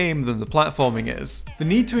of this game than the platforming is. The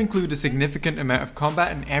need to include a significant amount of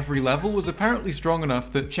combat in every level was apparently strong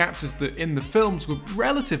enough that chapters that in the films were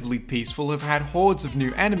relatively peaceful have had hordes of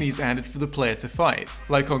new enemies added for the player to fight.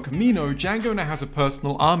 Like on Kamino, Django now has a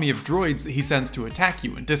personal army of droids that he sends to attack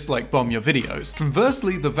you and dislike bomb your videos.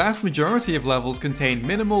 Conversely, the vast majority of levels contain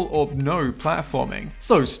minimal or no platforming.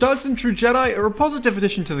 So studs and true Jedi are a positive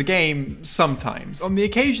addition to the game sometimes. On the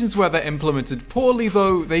occasions where they're implemented poorly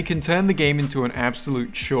though, they can turn the game into an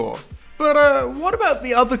absolute chore. But what about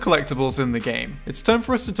the other collectibles in the game? It's time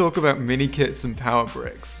for us to talk about mini kits and power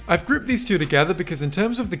bricks. I've grouped these two together because in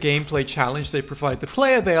terms of the gameplay challenge they provide the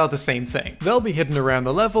player, they are the same thing. They'll be hidden around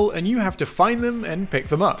the level and you have to find them and pick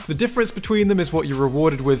them up. The difference between them is what you're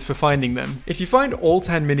rewarded with for finding them. If you find all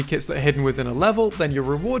 10 mini kits that are hidden within a level, then you're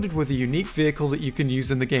rewarded with a unique vehicle that you can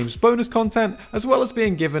use in the game's bonus content, as well as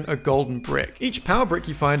being given a golden brick. Each power brick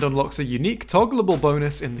you find unlocks a unique toggleable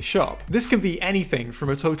bonus in the shop. This can be anything from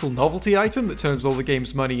a total novelty item that turns all the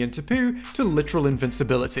game's money into poo to literal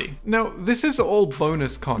invincibility. Now, this is all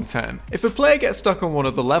bonus content. If a player gets stuck on one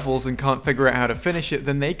of the levels and can't figure out how to finish it,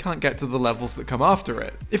 then they can't get to the levels that come after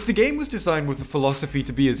it. If the game was designed with the philosophy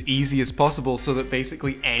to be as easy as possible so that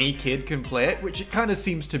basically any kid can play it, which it kind of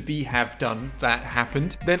seems to be have done, that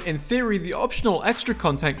happened, then in theory the optional extra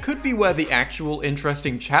content could be where the actual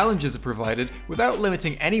interesting challenges are provided without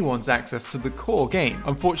limiting anyone's access to the core game.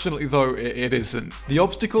 Unfortunately though, it isn't. The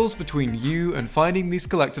obstacles between you and finding these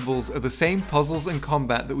collectibles are the same puzzles and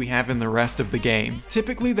combat that we have in the rest of the game.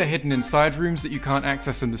 Typically they're hidden inside rooms that you can't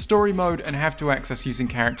access in the story mode and have to access using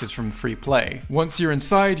characters from free play. Once you're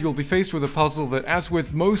inside, you'll be faced with a puzzle that, as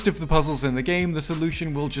with most of the puzzles in the game, the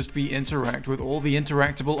solution will just be interact with all the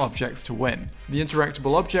interactable objects to win. The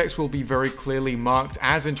interactable objects will be very clearly marked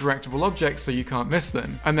as interactable objects so you can't miss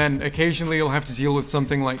them. And then occasionally you'll have to deal with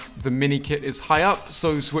something like the mini kit is high up,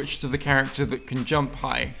 so switch to the character that can jump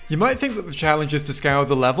high. You might think that the challenge is to scour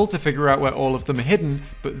the level to figure out where all of them are hidden,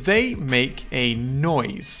 but they make a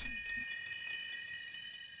noise.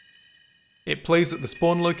 It plays at the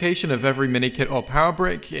spawn location of every minikit or power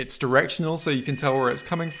brick, it's directional so you can tell where it's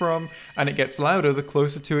coming from, and it gets louder the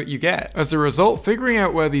closer to it you get. As a result, figuring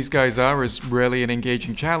out where these guys are is rarely an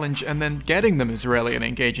engaging challenge, and then getting them is rarely an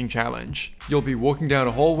engaging challenge. You'll be walking down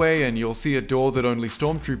a hallway and you'll see a door that only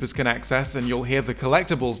stormtroopers can access, and you'll hear the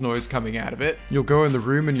collectibles noise coming out of it. You'll go in the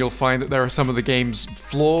room and you'll find that there are some of the game's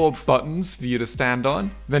floor buttons for you to stand on.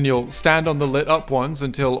 Then you'll stand on the lit up ones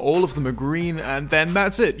until all of them are green, and then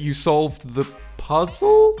that's it, you solved the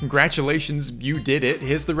puzzle? Congratulations, you did it.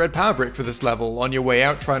 Here's the red power brick for this level. On your way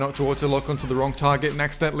out, try not to auto-lock onto the wrong target and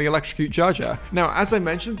accidentally electrocute Jar Jar. Now, as I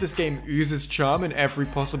mentioned, this game oozes charm in every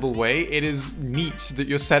possible way. It is neat that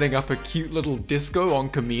you're setting up a cute little disco on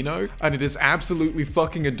Kamino, and it is absolutely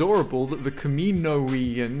fucking adorable that the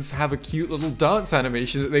Kaminoians have a cute little dance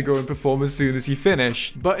animation that they go and perform as soon as you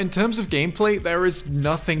finish. But in terms of gameplay, there is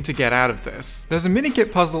nothing to get out of this. There's a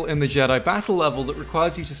minikit puzzle in the Jedi battle level that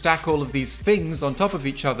requires you to stack all of these things on top of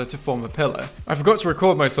each other to form a pillar. I forgot to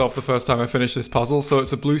record myself the first time I finished this puzzle, so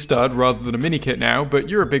it's a blue stud rather than a minikit now, but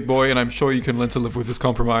you're a big boy and I'm sure you can learn to live with this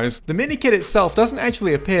compromise. The minikit itself doesn't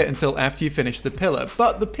actually appear until after you finish the pillar,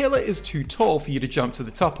 but the pillar is too tall for you to jump to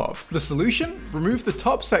the top of. The solution? Remove the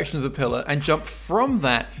top section of the pillar and jump from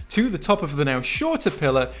that to the top of the now shorter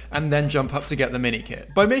pillar, and then jump up to get the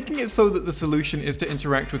minikit. By making it so that the solution is to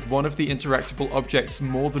interact with one of the interactable objects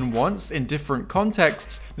more than once in different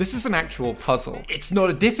contexts, this is an actual puzzle. It's not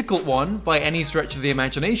a difficult one by any stretch of the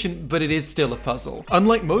imagination, but it is still a puzzle.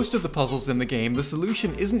 Unlike most of the puzzles in the game, the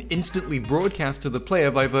solution isn't instantly broadcast to the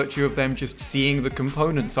player by virtue of them just seeing the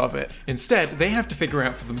components of it. Instead, they have to figure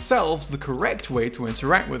out for themselves the correct way to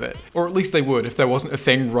interact with it. Or at least they would if there wasn't a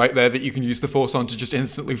thing right there that you can use the force on to just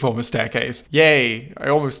instantly form a staircase. Yay! I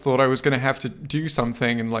almost thought I was gonna have to do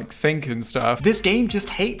something and like think and stuff. This game just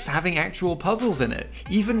hates having actual puzzles in it,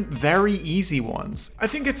 even very easy ones. I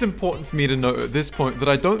think it's important for me to note at this point that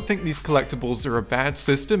I don't think these collectibles are a bad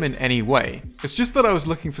system in any way. It's just that I was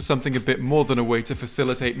looking for something a bit more than a way to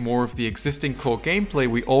facilitate more of the existing core gameplay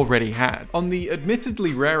we already had. On the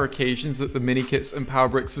admittedly rare occasions that the minikits and power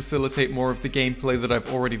bricks facilitate more of the gameplay that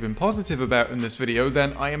I've already been positive about in this video,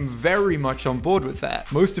 then I am very much on board with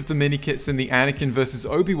that. Most of the minikits in the Anakin vs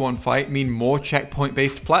Obi-Wan fight mean more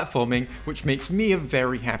checkpoint-based platforming, which makes me a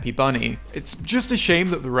very happy bunny. It's just a shame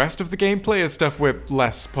that the rest of the gameplay is stuff we're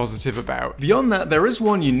less positive about. Beyond that, there is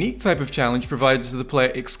one unique type of challenge provided to the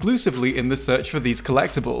player exclusively in the search for these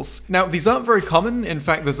collectibles. Now, these aren't very common, in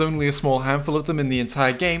fact there's only a small handful of them in the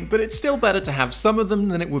entire game, but it's still better to have some of them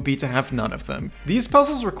than it would be to have none of them. These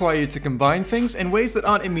puzzles require you to combine things in ways that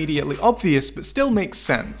aren't immediately obvious, but still make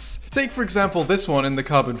sense. Take for example this one in the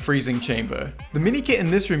carbon freezing chamber. The minikit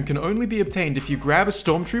in this room can only be obtained if you grab a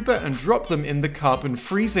stormtrooper and drop them in the carbon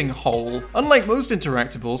freezing hole. Unlike most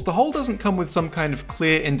interactables, the hole doesn't come with some kind of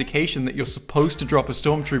clear indication that you're supposed to drop a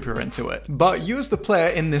stormtrooper into it. But you as the player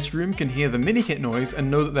in this room can hear the minikit noise and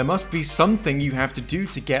know that there must be something you have to do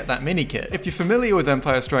to get that minikit. If you're familiar with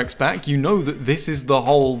Empire Strikes Back, you know that this is the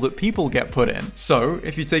hole that people get put in. So,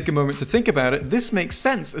 if you take a moment to think about it, this makes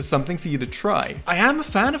sense as something for you to try. I am a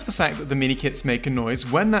fan of the fact that the minikits make a noise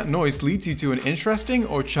when that noise leads you to an interesting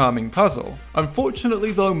or charming puzzle.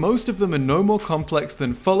 Unfortunately though, most of them are no more complex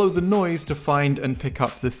than follow the noise to find and pick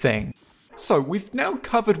up the thing. So, we've now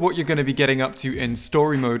covered what you're going to be getting up to in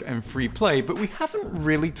story mode and free play, but we haven't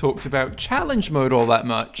really talked about challenge mode all that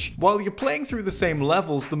much. While you're playing through the same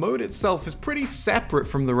levels, the mode itself is pretty separate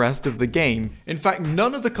from the rest of the game. In fact,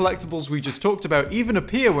 none of the collectibles we just talked about even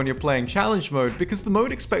appear when you're playing challenge mode, because the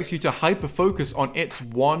mode expects you to hyper-focus on its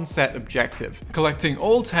one set objective, collecting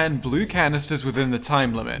all 10 blue canisters within the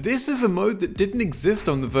time limit. This is a mode that didn't exist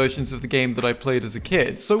on the versions of the game that I played as a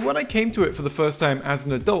kid, so when I came to it for the first time as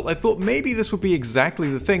an adult, I thought maybe this would be exactly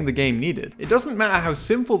the thing the game needed. It doesn't matter how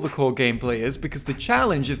simple the core gameplay is, because the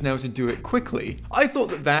challenge is now to do it quickly. I thought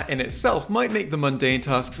that that in itself might make the mundane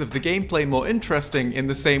tasks of the gameplay more interesting, in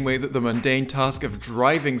the same way that the mundane task of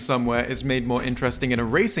driving somewhere is made more interesting in a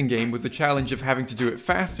racing game with the challenge of having to do it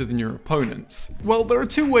faster than your opponents. Well, there are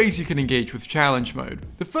two ways you can engage with challenge mode.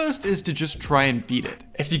 The first is to just try and beat it.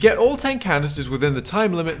 If you get all 10 canisters within the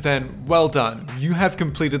time limit, then well done. You have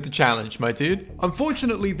completed the challenge, my dude.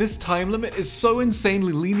 Unfortunately, this time limit is so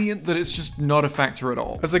insanely lenient that it's just not a factor at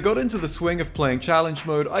all. As I got into the swing of playing challenge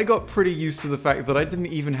mode, I got pretty used to the fact that I didn't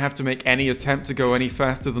even have to make any attempt to go any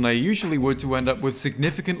faster than I usually would to end up with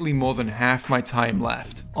significantly more than half my time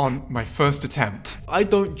left on my first attempt. I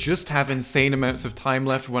don't just have insane amounts of time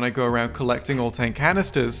left when I go around collecting all 10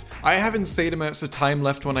 canisters, I have insane amounts of time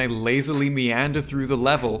left when I lazily meander through the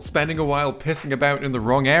level, spending a while pissing about in the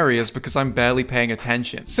wrong areas because I'm barely paying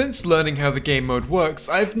attention. Since learning how the game mode works,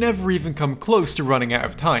 I've never even even come close to running out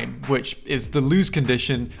of time, which is the lose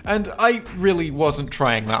condition, and I really wasn't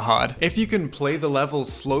trying that hard. If you can play the level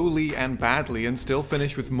slowly and badly and still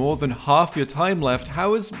finish with more than half your time left,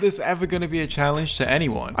 how is this ever going to be a challenge to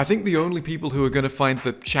anyone? I think the only people who are going to find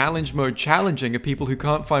the challenge mode challenging are people who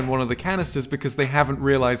can't find one of the canisters because they haven't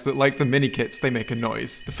realized that, like the mini kits, they make a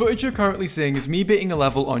noise. The footage you're currently seeing is me beating a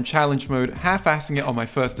level on challenge mode, half-assing it on my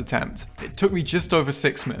first attempt. It took me just over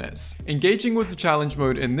 6 minutes. Engaging with the challenge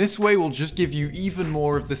mode in this way will just give you even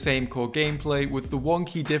more of the same core gameplay, with the one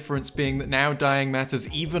key difference being that now dying matters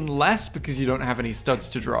even less because you don't have any studs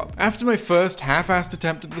to drop. After my first half-assed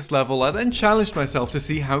attempt at this level, I then challenged myself to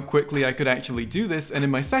see how quickly I could actually do this, and in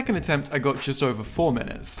my second attempt I got just over 4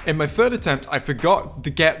 minutes. In my third attempt I forgot to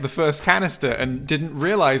get the first canister and didn't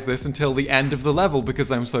realize this until the end of the level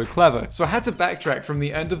because I'm so clever. So I had to backtrack from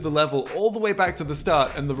the end of the level all the way back to the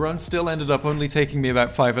start, and the run still ended up only taking me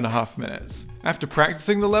about 5.5 minutes. After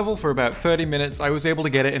practicing the level for about 30 minutes, I was able to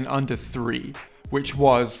get it in under 3, which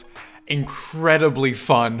was incredibly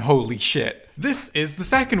fun, holy shit. This is the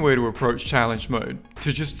second way to approach challenge mode.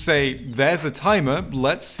 To just say, there's a timer,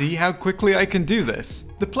 let's see how quickly I can do this.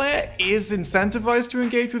 The player is incentivized to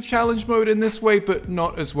engage with challenge mode in this way, but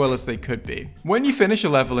not as well as they could be. When you finish a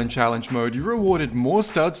level in challenge mode, you're rewarded more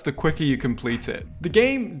studs the quicker you complete it. The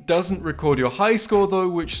game doesn't record your high score though,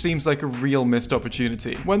 which seems like a real missed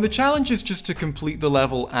opportunity. When the challenge is just to complete the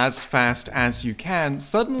level as fast as you can,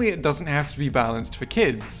 suddenly it doesn't have to be balanced for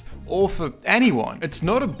kids, or for anyone. It's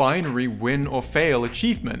not a binary win or fail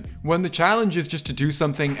achievement. When the challenge is just to do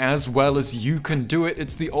something as well as you can do it,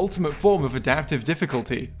 it's the ultimate form of adaptive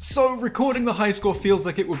difficulty. So recording the high score feels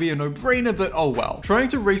like it would be a no-brainer, but oh well. Trying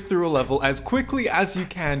to race through a level as quickly as you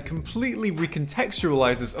can completely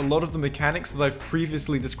recontextualizes a lot of the mechanics that I've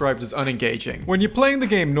previously described as unengaging. When you're playing the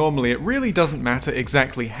game normally, it really doesn't matter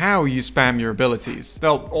exactly how you spam your abilities.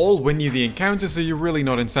 They'll all win you the encounter, so you're really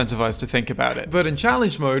not incentivized to think about it. But in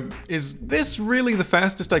challenge mode, is this really the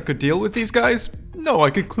fastest I could deal with these guys? No, I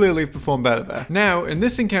could clearly have performed better there. Now, in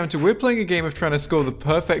this encounter, we're playing a game of trying to score the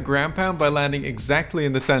perfect ground pound by landing exactly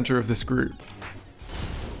in the center of this group.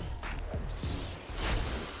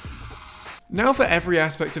 Now, for every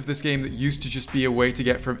aspect of this game that used to just be a way to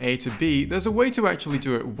get from A to B, there's a way to actually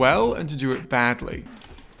do it well and to do it badly.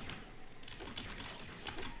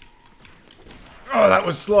 Oh, that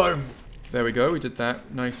was slow. There we go, we did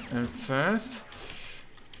that nice and fast.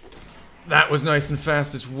 That was nice and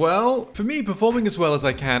fast as well. For me, performing as well as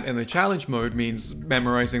I can in the challenge mode means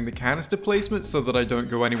memorizing the canister placement so that I don't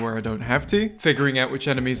go anywhere I don't have to, figuring out which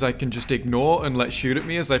enemies I can just ignore and let shoot at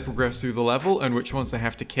me as I progress through the level, and which ones I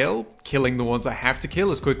have to kill, killing the ones I have to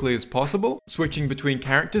kill as quickly as possible, switching between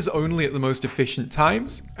characters only at the most efficient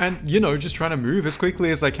times, and, you know, just trying to move as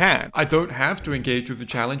quickly as I can. I don't have to engage with the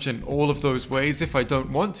challenge in all of those ways if I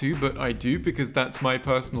don't want to, but I do because that's my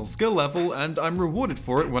personal skill level, and I'm rewarded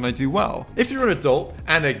for it when I do well. If you're an adult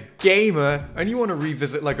and a gamer and you want to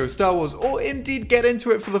revisit LEGO Star Wars, or indeed get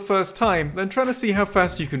into it for the first time, then trying to see how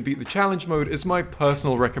fast you can beat the challenge mode is my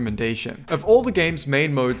personal recommendation. Of all the game's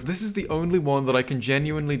main modes, this is the only one that I can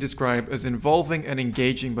genuinely describe as involving and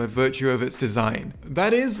engaging by virtue of its design.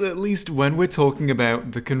 That is, at least when we're talking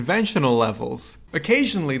about the conventional levels.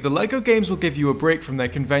 Occasionally, the LEGO games will give you a break from their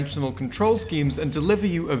conventional control schemes and deliver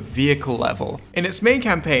you a vehicle level. In its main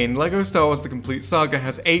campaign, LEGO Star Wars The Complete Saga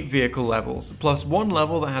has 8 vehicle levels, plus one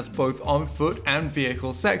level that has both on-foot and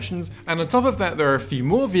vehicle sections, and on top of that there are a few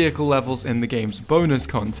more vehicle levels in the game's bonus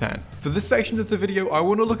content. For this section of the video, I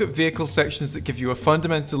want to look at vehicle sections that give you a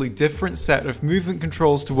fundamentally different set of movement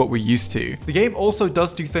controls to what we're used to. The game also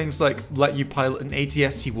does do things like let you pilot an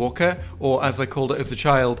ATST walker, or as I called it as a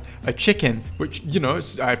child, a chicken, which, you know,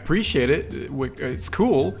 I appreciate it, it's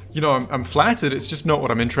cool, you know, I'm flattered, it's just not what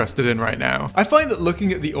I'm interested in right now. I find that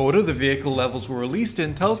looking at the order the vehicle levels were released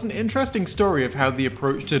in tells an interesting story of how the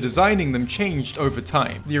approach to designing them changed over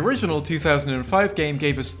time. The original 2005 game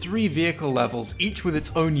gave us 3 vehicle levels, each with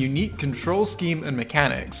its own unique control scheme and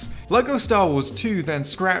mechanics. LEGO Star Wars 2 then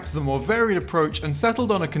scrapped the more varied approach and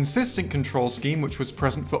settled on a consistent control scheme which was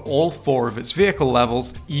present for all 4 of its vehicle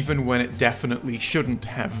levels, even when it definitely shouldn't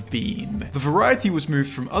have been. The variety was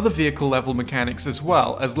moved from other vehicle level mechanics as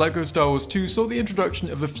well, as LEGO Star Wars 2 saw the introduction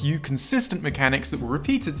of a few consistent mechanics that were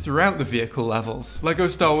repeated throughout the vehicle levels. LEGO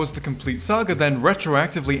Star Wars The Complete Saga then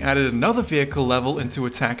retroactively added another vehicle level into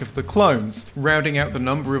Attack of the Clones, rounding out the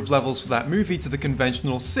number of levels for that movie to the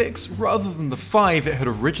conventional 6 rather than the 5 it had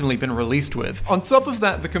originally been released with. On top of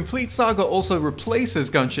that, The Complete Saga also replaces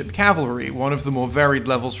Gunship Cavalry, one of the more varied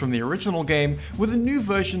levels from the original game, with a new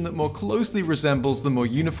version that more closely resembles the more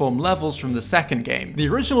uniform levels from the second second game. The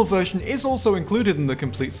original version is also included in the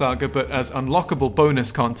complete saga, but as unlockable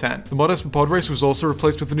bonus content. The mod S for Pod Race was also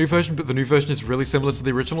replaced with the new version, but the new version is really similar to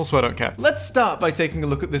the original, so I don't care. Let's start by taking a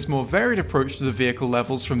look at this more varied approach to the vehicle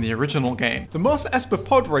levels from the original game. The Mos Espa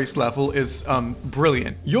Pod Race level is,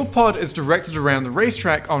 brilliant. Your pod is directed around the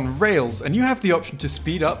racetrack on rails, and you have the option to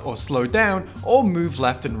speed up or slow down, or move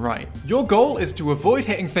left and right. Your goal is to avoid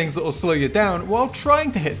hitting things that will slow you down while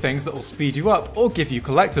trying to hit things that will speed you up or give you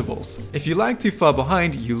collectibles. If you lag too far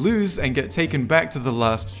behind, you lose and get taken back to the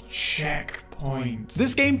last checkpoint.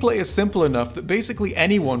 This gameplay is simple enough that basically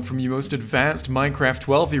anyone from your most advanced Minecraft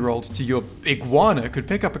 12-year-old to your iguana could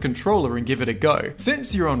pick up a controller and give it a go.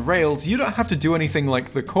 Since you're on rails, you don't have to do anything like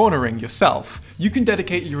the cornering yourself. You can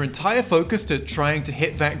dedicate your entire focus to trying to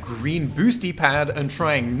hit that green boosty pad and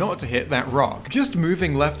trying not to hit that rock. Just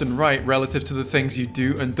moving left and right relative to the things you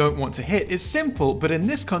do and don't want to hit is simple, but in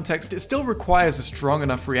this context it still requires a strong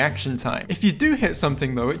enough reaction time. If you do hit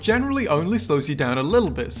something though, it generally only slows you down a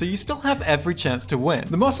little bit, so you still have every chance to win.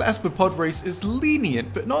 The Mos Espa Pod Race is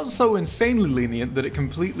lenient, but not so insanely lenient that it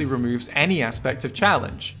completely removes any aspect of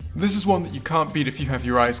challenge. This is one that you can't beat if you have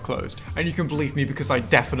your eyes closed, and you can believe me because I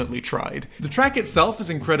definitely tried. The track itself is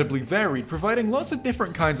incredibly varied, providing lots of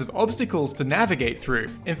different kinds of obstacles to navigate through.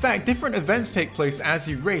 In fact, different events take place as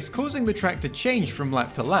you race, causing the track to change from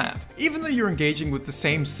lap to lap. Even though you're engaging with the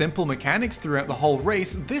same simple mechanics throughout the whole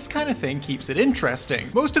race, this kind of thing keeps it interesting.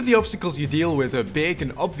 Most of the obstacles you deal with are big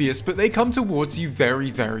and obvious, but they come towards you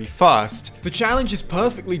very, very fast. The challenge is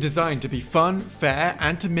perfectly designed to be fun, fair,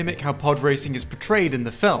 and to mimic how pod racing is portrayed in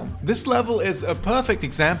the film. This level is a perfect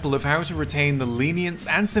example of how to retain the lenience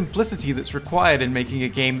and simplicity that's required in making a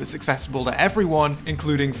game that's accessible to everyone,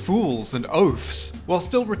 including fools and oafs, while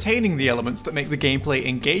still retaining the elements that make the gameplay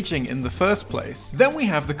engaging in the first place. Then we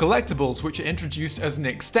have the collectibles, which are introduced as an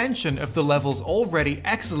extension of the level's already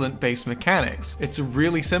excellent base mechanics. It's a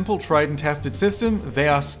really simple, tried and tested system. They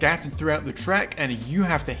are scattered throughout the track and you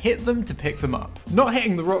have to hit them to pick them up. Not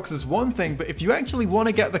hitting the rocks is one thing, but if you actually want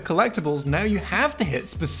to get the collectibles, now you have to hit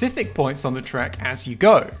specific points on the track as you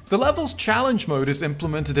go. The level's challenge mode is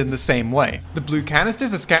implemented in the same way. The blue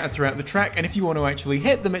canisters are scattered throughout the track, and if you want to actually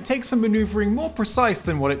hit them, it takes some maneuvering more precise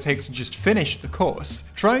than what it takes to just finish the course.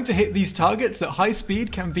 Trying to hit these targets at high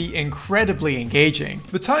speed can be incredibly engaging.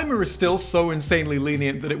 The timer is still so insanely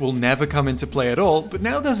lenient that it will never come into play at all, but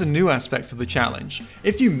now there's a new aspect to the challenge.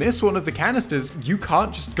 If you miss one of the canisters, you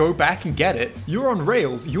can't just go back and get it. You're on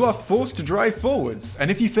rails, you are forced to drive forwards, and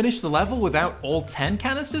if you finish the level without all 10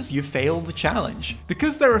 canisters, you fail the challenge.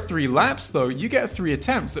 Because there are 3 laps though, you get 3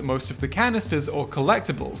 attempts at most of the canisters or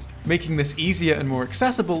collectibles, making this easier and more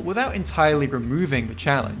accessible without entirely removing the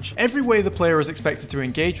challenge. Every way the player is expected to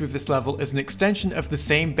engage with this level is an extension of the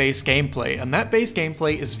same base gameplay, and that base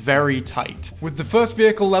gameplay is very tight. With the first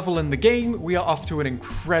vehicle level in the game, we are off to an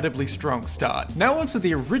incredibly strong start. Now onto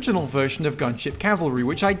the original version of Gunship Cavalry,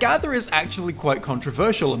 which I gather is actually quite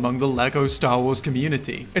controversial among the LEGO Star Wars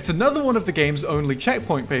community. It's another one of the game's only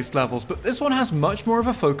checkpoint-based levels, but this one has much more of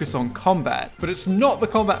a focus on combat. But it's not the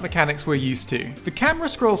combat mechanics we're used to. The camera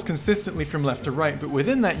scrolls consistently from left to right, but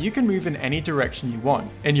within that you can move in any direction you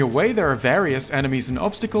want. In your way there are various enemies and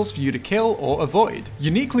obstacles for you to kill or avoid.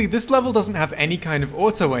 Uniquely, this level doesn't have any kind of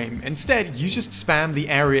auto-aim. Instead, you just spam the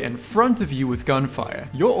area in front of you with gunfire.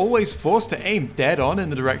 You're always forced to aim dead on in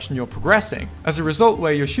the direction you're progressing. As a result,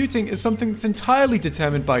 where you're shooting is something that's entirely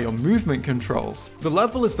determined by your movement controls. The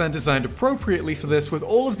level is then designed appropriately for this, with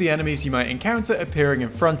all of the enemies you might encounter appearing in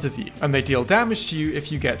front of you, and they deal damage to you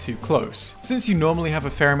if you get too close. Since you normally have a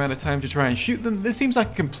fair amount of time to try and shoot them, this seems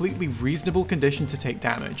like a completely reasonable condition to take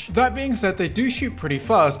damage. That being said, they do shoot pretty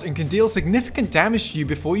fast and can deal significant damage to you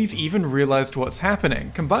before you've even realized what's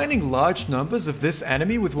happening. Combining large numbers of this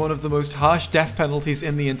enemy with one of the most harsh death penalties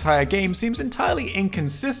in the entire game seems entirely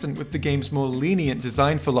inconsistent with the game's more lenient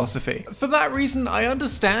design philosophy. For that reason, I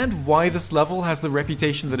understand why this level has the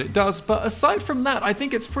reputation that it does, but aside from that, I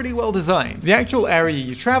think it's pretty well designed. The actual area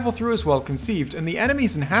you travel through is well conceived, and the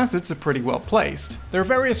enemies and hazards are pretty well placed. There are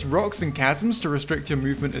various rocks and chasms to restrict your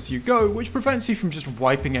movement as you go, which prevents you from just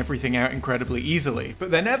wiping everything out incredibly easily.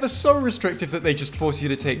 But they're never so restrictive that they just force you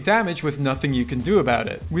to take damage with nothing you can do about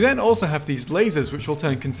it. We then also have these lasers, which will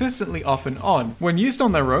turn consistently off and on. When used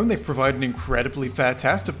on their own, they provide an incredibly fair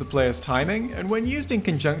test of the player's timing, and when used in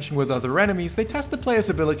conjunction with other enemies, they test the player's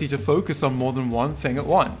ability to focus on more than one thing at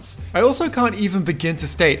once. I also can't even begin begin to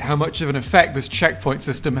state how much of an effect this checkpoint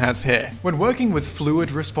system has here. When working with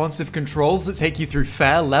fluid, responsive controls that take you through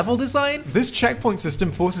fair level design, this checkpoint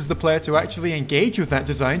system forces the player to actually engage with that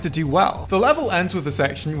design to do well. The level ends with a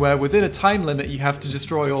section where within a time limit you have to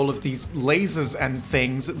destroy all of these lasers and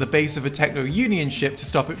things at the base of a Techno-Union ship to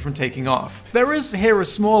stop it from taking off. There is here a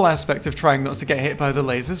small aspect of trying not to get hit by the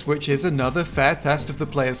lasers, which is another fair test of the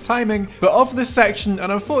player's timing, but of this section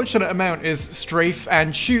an unfortunate amount is strafe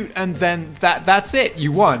and shoot, and then that's it,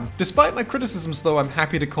 you won. Despite my criticisms though, I'm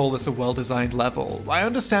happy to call this a well-designed level. I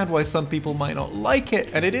understand why some people might not like it,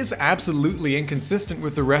 and it is absolutely inconsistent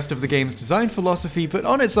with the rest of the game's design philosophy, but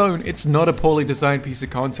on its own, it's not a poorly designed piece of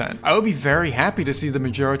content. I would be very happy to see the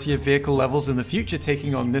majority of vehicle levels in the future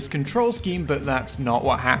taking on this control scheme, but that's not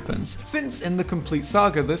what happens. Since in the complete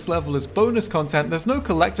Saga, this level is bonus content, there's no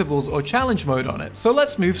collectibles or challenge mode on it, so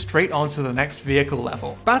let's move straight on to the next vehicle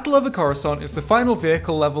level. Battle over Coruscant is the final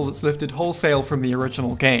vehicle level that's lifted wholesale from the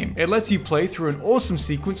original game. It lets you play through an awesome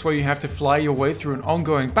sequence where you have to fly your way through an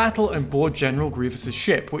ongoing battle and board General Grievous's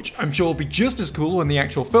ship, which I'm sure will be just as cool when the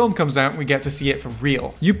actual film comes out and we get to see it for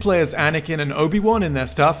real. You play as Anakin and Obi-Wan in their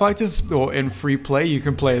starfighters, or in free play you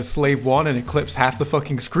can play as Slave One and eclipse half the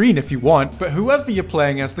fucking screen if you want, but whoever you're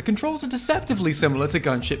playing as, the controls are deceptively similar to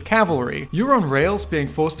gunship cavalry. You're on rails being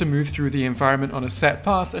forced to move through the environment on a set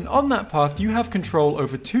path, and on that path you have control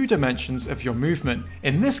over 2 dimensions of your movement.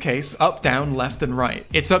 In this case, up, down, left and right.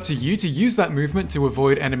 It's up to you to use that movement to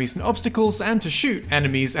avoid enemies and obstacles and to shoot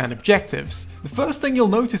enemies and objectives. The first thing you'll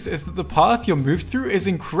notice is that the path you're moved through is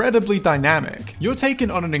incredibly dynamic. You're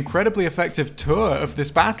taken on an incredibly effective tour of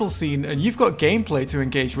this battle scene, and you've got gameplay to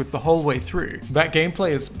engage with the whole way through. That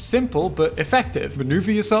gameplay is simple but effective.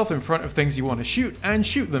 Maneuver yourself in front of things you want to shoot and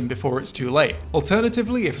shoot them before it's too late.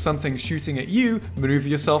 Alternatively, if something's shooting at you, maneuver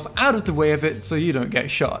yourself out of the way of it so you don't get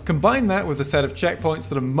shot. Combine that with a set of checkpoints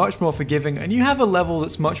that are much more forgiving, and you have a level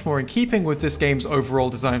that's much more in keeping with this game's overall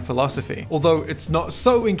design philosophy. Although it's not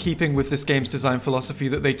so in keeping with this game's design philosophy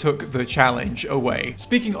that they took the challenge away.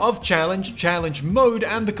 Speaking of challenge mode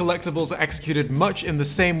and the collectibles are executed much in the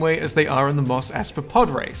same way as they are in the Mos Espa pod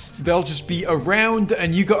race. They'll just be around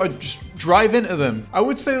and you gotta just drive into them. I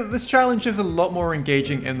would say that this challenge is a lot more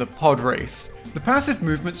engaging in the pod race. The passive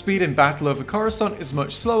movement speed in Battle over Coruscant is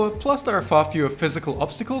much slower, plus there are far fewer physical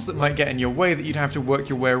obstacles that might get in your way that you'd have to work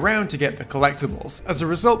your way around to get the collectibles. As a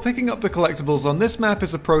result, picking up the collectibles on this map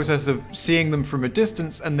is a process of seeing them from a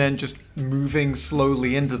distance and then just moving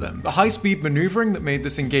slowly into them. The high-speed maneuvering that made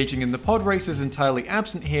this engaging in the pod race is entirely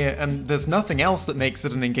absent here, and there's nothing else that makes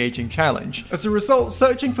it an engaging challenge. As a result,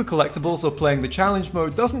 searching for collectibles or playing the challenge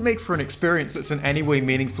mode doesn't make for an experience that's in any way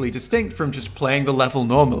meaningfully distinct from just playing the level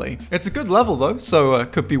normally. It's a good level though, so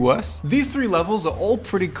could be worse. These 3 levels are all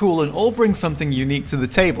pretty cool and all bring something unique to the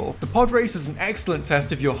table. The pod race is an excellent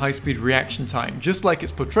test of your high-speed reaction time, just like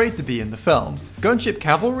it's portrayed to be in the films. Gunship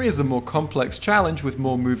Cavalry is a more complex challenge with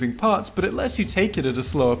more moving parts, but it lets you take it at a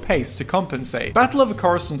slower pace to compensate. Battle over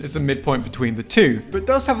Coruscant is a midpoint between the two, but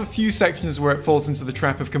does have a few sections where it falls into the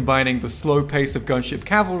trap of combining the slow pace of Gunship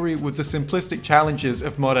Cavalry with the simplistic challenges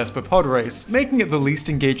of Mod Espa pod race, making it the least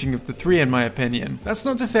engaging of the 3 in my opinion. That's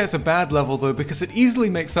not to say it's a bad level though, because it easily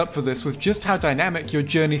makes up for this with just how dynamic your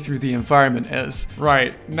journey through the environment is.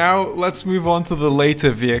 Right, now let's move on to the later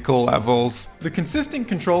vehicle levels. The consistent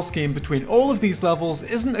control scheme between all of these levels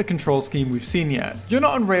isn't a control scheme we've seen yet. You're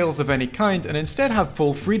not on rails of any kind and instead have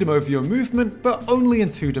full freedom over your movement, but only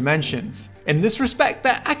in 2 dimensions. In this respect,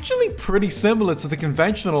 they're actually pretty similar to the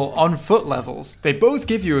conventional on-foot levels. They both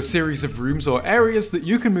give you a series of rooms or areas that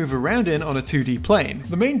you can move around in on a 2D plane.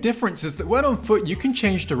 The main difference is that when on foot you can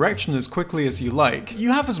change direction as quickly as you like.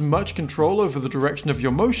 You have as much control over the direction of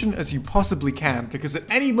your motion as you possibly can, because at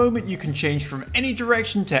any moment you can change from any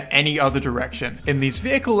direction to any other direction. In these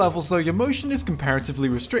vehicle levels though, your motion is comparatively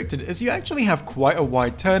restricted as you actually have quite a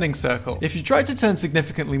wide turning circle. If you try to turn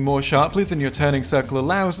significantly more sharply than your turning circle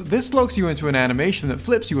allows, this locks you into an animation that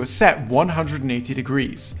flips you a set 180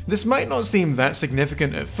 degrees. This might not seem that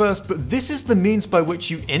significant at first, but this is the means by which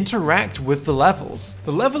you interact with the levels.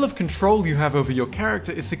 The level of control you have over your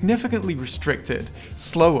character is significantly restricted,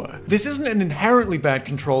 slower. This isn't an inherently bad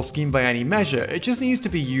control scheme by any measure, it just needs to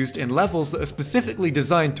be used in levels that are specifically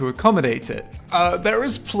designed to accommodate it. There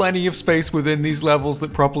is plenty of space within these levels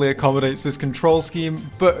that properly accommodates this control scheme,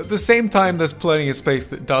 but at the same time there's plenty of space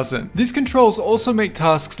that doesn't. These controls also make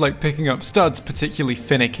tasks like picking up studs particularly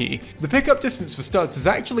finicky. The pickup distance for studs is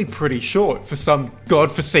actually pretty short for some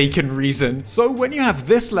godforsaken reason, so when you have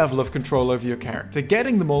this level of control over your character,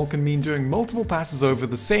 getting them all can mean doing multiple passes over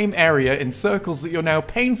the same area in circles that you're now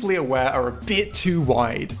painfully aware are a bit too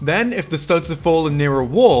wide. Then, if the studs have fallen near a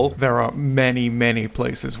wall, there are many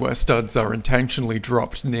places where studs are intentional intentionally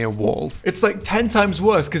dropped near walls. It's like 10 times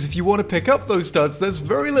worse, because if you want to pick up those studs, there's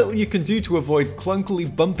very little you can do to avoid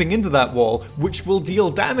clunkily bumping into that wall, which will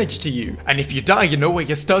deal damage to you. And if you die, you know where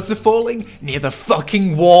your studs are falling? Near the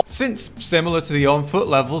fucking wall. Since, similar to the on-foot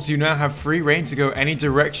levels, you now have free reign to go any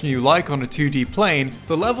direction you like on a 2D plane,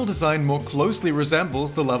 the level design more closely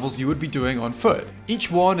resembles the levels you would be doing on foot.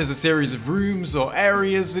 Each one is a series of rooms or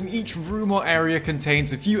areas, and each room or area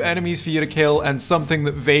contains a few enemies for you to kill and something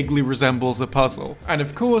that vaguely resembles a puzzle. And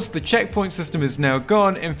of course, the checkpoint system is now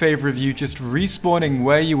gone in favor of you just respawning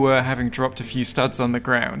where you were having dropped a few studs on the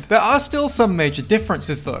ground. There are still some major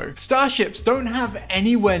differences though. Starships don't have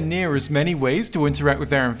anywhere near as many ways to interact with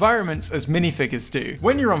their environments as minifigures do.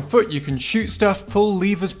 When you're on foot, you can shoot stuff, pull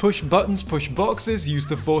levers, push buttons, push boxes, use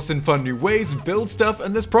the force in fun new ways, build stuff,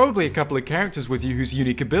 and there's probably a couple of characters with you whose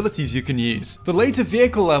unique abilities you can use. The later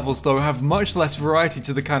vehicle levels though have much less variety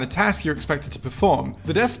to the kind of task you're expected to perform.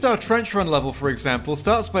 The Death Star Trench Run level, for example,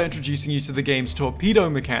 starts by introducing you to the game's torpedo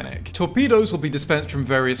mechanic. Torpedoes will be dispensed from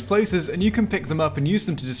various places, and you can pick them up and use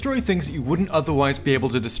them to destroy things that you wouldn't otherwise be able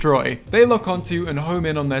to destroy. They lock onto and home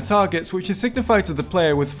in on their targets, which is signified to the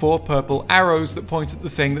player with 4 purple arrows that point at the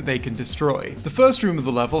thing that they can destroy. The first room of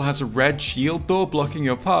the level has a red shield door blocking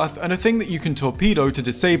your path and a thing that you can torpedo to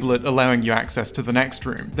disable it, allowing you access to the next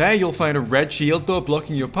room. There you'll find a red shield door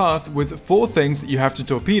blocking your path with 4 things that you have to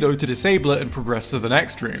torpedo to disable it and progress to the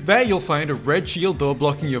next room. There you'll find a red shield door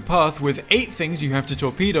blocking your path with 8 things you have to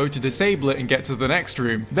torpedo to disable it and get to the next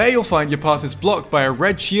room. There you'll find your path is blocked by a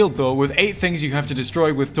red shield door with 8 things you have to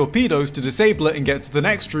destroy with torpedoes to disable it and get to the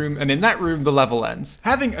next room, and in that room the level ends.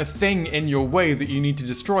 Having a thing in your way that you need to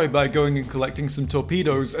destroy by going and collecting some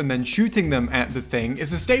torpedoes and then shooting them at the thing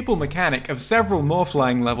is a staple mechanic of several more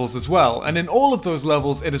flying levels as well, and in all of those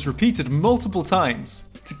levels it is repeated multiple times.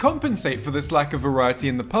 To compensate for this lack of variety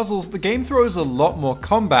in the puzzles, the game throws a lot more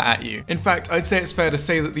combat at you. In fact, I'd say it's fair to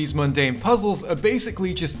say that these mundane puzzles are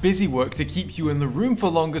basically just busy work to keep you in the room for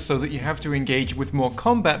longer so that you have to engage with more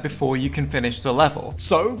combat before you can finish the level.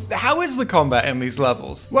 So, how is the combat in these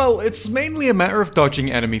levels? Well, it's mainly a matter of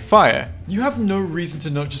dodging enemy fire. You have no reason to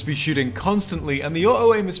not just be shooting constantly, and the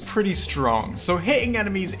auto-aim is pretty strong, so hitting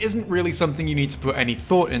enemies isn't really something you need to put any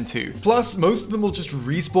thought into. Plus, most of them will just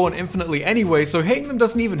respawn infinitely anyway, so hitting them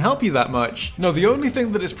doesn't even help you that much. No, the only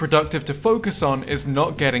thing that is productive to focus on is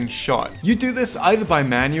not getting shot. You do this either by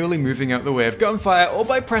manually moving out the way of gunfire, or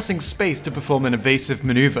by pressing space to perform an evasive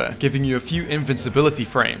maneuver, giving you a few invincibility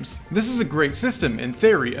frames. This is a great system, in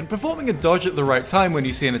theory, and performing a dodge at the right time when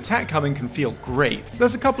you see an attack coming can feel great.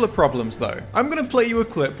 There's a couple of problems though. I'm gonna play you a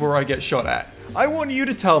clip where I get shot at. I want you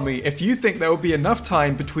to tell me if you think there will be enough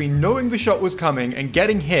time between knowing the shot was coming and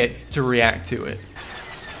getting hit to react to it.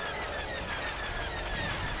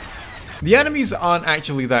 The enemies aren't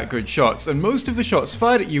actually that good shots, and most of the shots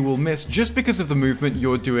fired at you will miss just because of the movement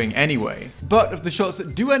you're doing anyway. But of the shots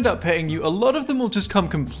that do end up hitting you, a lot of them will just come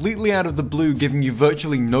completely out of the blue, giving you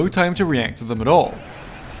virtually no time to react to them at all.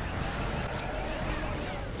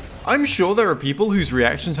 I'm sure there are people whose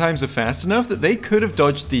reaction times are fast enough that they could have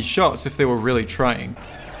dodged these shots if they were really trying.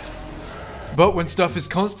 But when stuff is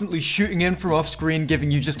constantly shooting in from off screen,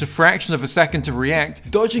 giving you just a fraction of a second to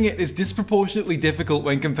react, dodging it is disproportionately difficult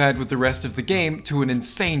when compared with the rest of the game to an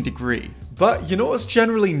insane degree. But you know what's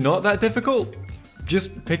generally not that difficult?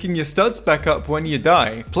 Just picking your studs back up when you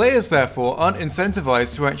die. Players therefore aren't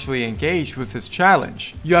incentivized to actually engage with this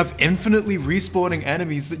challenge. You have infinitely respawning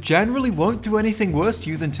enemies that generally won't do anything worse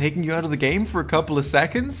to you than taking you out of the game for a couple of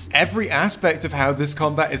seconds. Every aspect of how this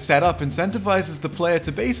combat is set up incentivizes the player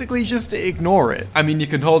to basically just ignore it. I mean, you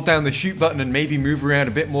can hold down the shoot button and maybe move around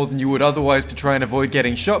a bit more than you would otherwise to try and avoid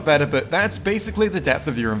getting shot better, but that's basically the depth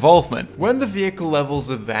of your involvement. When the vehicle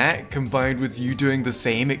levels are that, combined with you doing the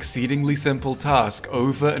same exceedingly simple task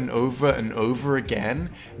over and over and over again,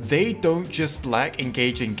 they don't just lack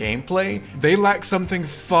engaging gameplay, they lack something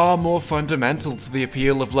far more fundamental to the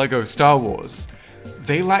appeal of LEGO Star Wars.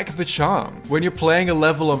 They lack the charm. When you're playing a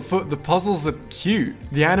level on foot, the puzzles are cute.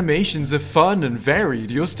 The animations are fun and varied.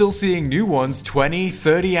 You're still seeing new ones 20,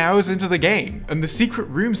 30 hours into the game. And the secret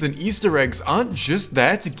rooms and Easter eggs aren't just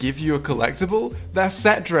there to give you a collectible, they're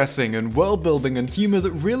set dressing and world building and humor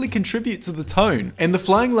that really contribute to the tone. In the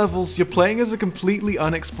flying levels, you're playing as a completely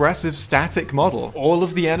unexpressive static model. All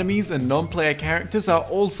of the enemies and non-player characters are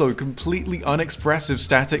also completely unexpressive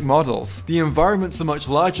static models. The environments are much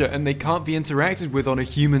larger and they can't be interacted with on a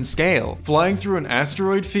human scale. Flying through an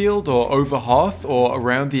asteroid field or over Hoth or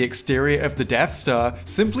around the exterior of the Death Star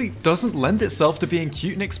simply doesn't lend itself to being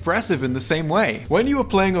cute and expressive in the same way. When you were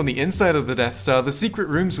playing on the inside of the Death Star, the secret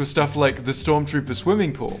rooms were stuff like the Stormtrooper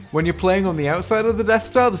swimming pool. When you're playing on the outside of the Death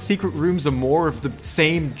Star, the secret rooms are more of the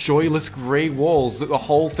same joyless grey walls that the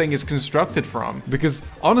whole thing is constructed from. Because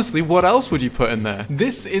honestly, what else would you put in there?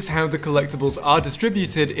 This is how the collectibles are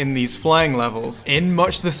distributed in these flying levels, in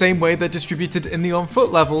much the same way they're distributed in the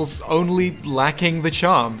on-foot levels, only lacking the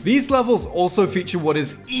charm. These levels also feature what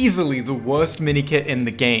is easily the worst minikit in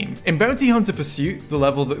the game. In Bounty Hunter Pursuit, the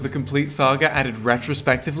level that the complete saga added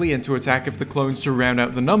retrospectively into Attack of the Clones to round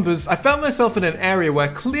out the numbers, I found myself in an area where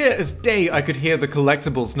clear as day I could hear the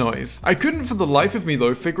collectibles noise. I couldn't for the life of me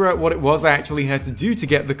though figure out what it was I actually had to do to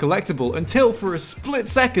get the collectible until for a split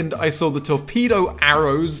second I saw the torpedo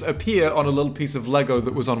arrows appear on a little piece of Lego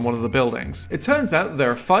that was on one of the buildings. It turns out that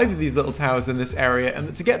there are 5 of these little towers in this area and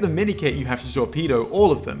that to get the minikit you have to torpedo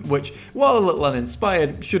all of them, which, while a little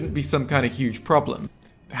uninspired, shouldn't be some kind of huge problem.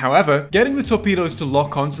 However, getting the torpedoes to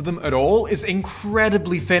lock onto them at all is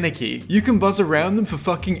incredibly finicky. You can buzz around them for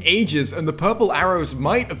fucking ages and the purple arrows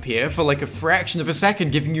might appear for like a fraction of a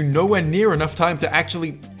second, giving you nowhere near enough time to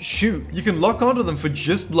actually shoot. You can lock onto them for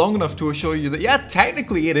just long enough to assure you that yeah,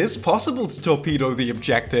 technically it is possible to torpedo the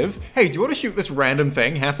objective. Hey, do you want to shoot this random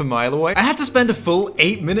thing half a mile away? I had to spend a full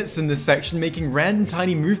 8 minutes in this section making random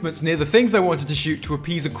tiny movements near the things I wanted to shoot to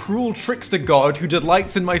appease a cruel trickster god who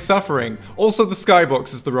delights in my suffering. Also, the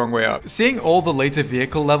skybox is the wrong way up. Seeing all the later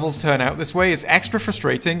vehicle levels turn out this way is extra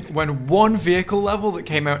frustrating when one vehicle level that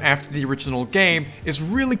came out after the original game is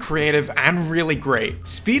really creative and really great.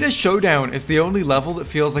 Speeder Showdown is the only level that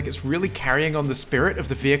feels like it's really carrying on the spirit of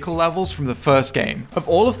the vehicle levels from the first game. Of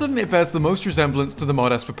all of them, it bears the most resemblance to the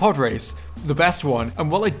Mod Esper Pod Race, the best one,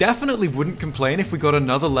 and while I definitely wouldn't complain if we got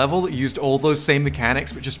another level that used all those same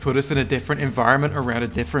mechanics but just put us in a different environment around a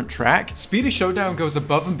different track, Speeder Showdown goes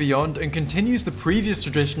above and beyond and continues the previous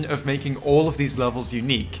tradition of making all of these levels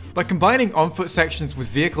unique. By combining on-foot sections with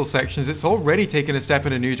vehicle sections, it's already taken a step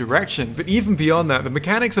in a new direction, but even beyond that, the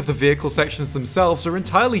mechanics of the vehicle sections themselves are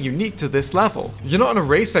entirely unique to this level. You're not in a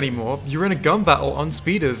race anymore, you're in a gun battle on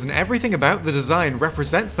speeders, and everything about the design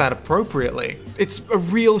represents that appropriately. It's a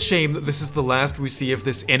real shame that this is the last we see of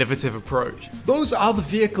this innovative approach. Those are the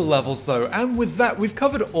vehicle levels though, and with that we've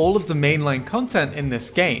covered all of the mainline content in this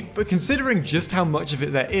game, but considering just how much of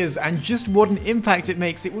it there is and just what an impact it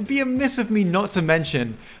makes, it would be amiss of me not to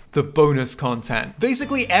mention the bonus content.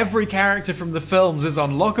 Basically every character from the films is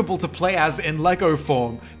unlockable to play as in Lego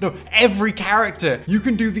form. No, every character. You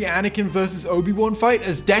can do the Anakin versus Obi-Wan fight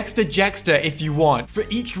as Dexter Jettster if you want. For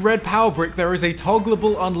each red power brick there is a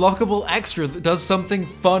toggleable unlockable extra that does something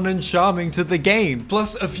fun and charming to the game.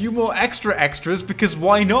 Plus a few more extras because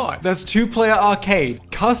why not? There's 2-player arcade,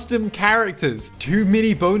 custom characters, 2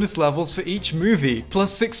 mini bonus levels for each movie,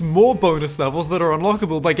 plus 6 more bonus levels that are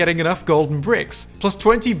unlockable by getting enough golden bricks, plus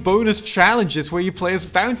 20 bonus challenges where you play as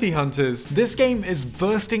bounty hunters. This game is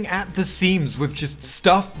bursting at the seams with just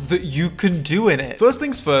stuff that you can do in it. First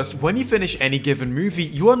things first, when you finish any given movie,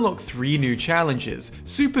 you unlock 3 new challenges,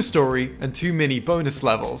 Super Story and 2 mini bonus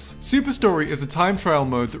levels. Super Story is a time trial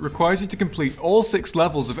mode that requires you to complete all 6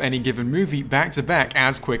 levels of any given movie back to back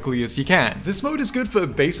as quickly as you can. This mode is good for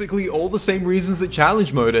basically all the same reasons that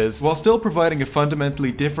challenge mode is, while still providing a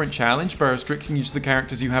fundamentally different challenge by restricting you to the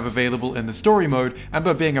characters you have available in the story mode and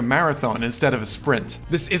by being a marathon instead of a sprint.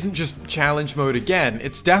 This isn't just challenge mode again,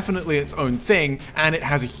 it's definitely its own thing, and it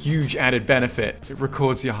has a huge added benefit. It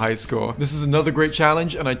records your high score. This is another great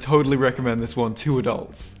challenge, and I totally recommend this one to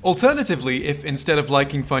adults. Alternatively, if instead of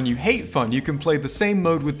liking fun you hate fun, you can play the same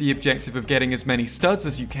mode with the objective of getting as many studs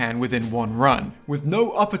as you can within one run, with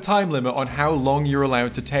no upper time limit on how long you're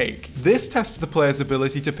allowed to take. This tests the player's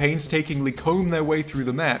ability to painstakingly comb their way through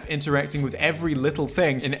the map, interacting with every little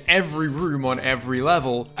thing in every room on every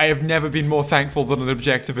level. I have never been more thankful that an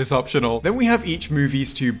objective is optional. Then we have each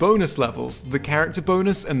movie's 2 bonus levels, the character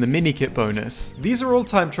bonus and the minikit bonus. These are all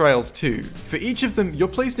time trials too. For each of them, you're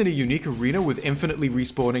placed in a unique arena with infinitely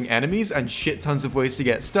respawning enemies and shit tons of ways to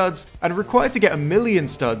get studs, and required to get 1,000,000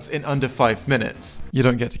 studs in under 5 minutes. You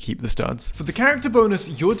don't get to keep the studs. For the character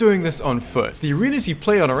bonus, you're doing this on foot. The arenas you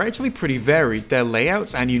play on are actually pretty varied, their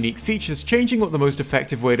layouts and unique features changing what the most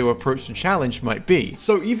effective way to approach the challenge might be.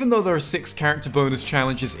 So even though there are 6 character bonus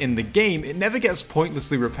challenges in the game, it never gets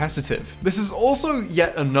pointlessly repetitive. This is also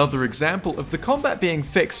yet another example of the combat being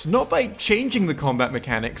fixed not by changing the combat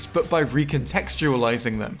mechanics, but by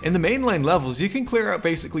recontextualizing them. In the mainline levels, you can clear out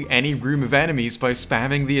basically any room of enemies by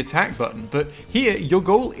spamming the attack button, but here, your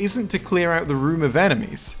goal isn't to clear out the room of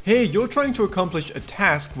enemies. Here, you're trying to accomplish a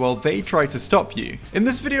task while they try to stop you. In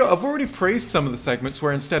this video, I've already praised some of the segments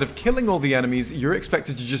where instead of killing all the enemies, you're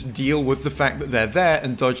expected to just deal with the fact that they're there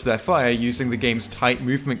and dodge their fire using the game's tight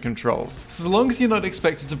movement controls. So long as you're not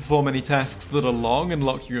expected to perform any tasks that are long and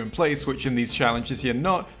lock you in place, which in these challenges you're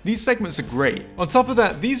not, these segments are great. On top of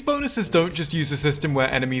that, these bonuses don't just use a system where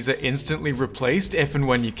enemies are instantly replaced if and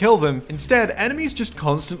when you kill them. Instead, enemies just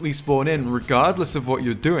constantly spawn in regardless of what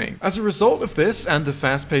you're doing. As a result of this and the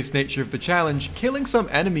fast-paced nature of the challenge, killing some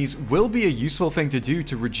enemies will be a useful thing to do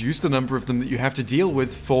to reduce the number of them that you have to deal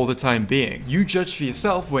with for the time being. You judge for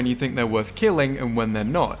yourself when you think they're worth killing and when they're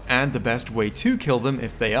not, and the best way to kill them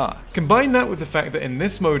if they are. Combine that with the fact that in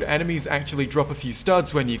this mode, enemies actually drop a few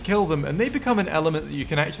studs when you kill them, and they become an element that you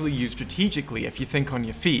can actually use strategically if you think on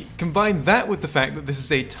your feet. Combine that with the fact that this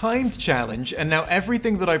is a timed challenge, and now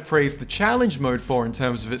everything that I praised the challenge mode for in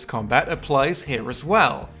terms of its combat applies here as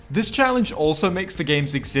well. This challenge also makes the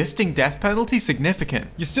game's existing death penalty significant.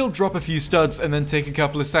 You still drop a few studs and then take a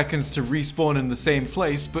couple of seconds to respawn in the same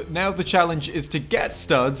place, but now the challenge is to get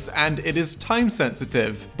studs and it is time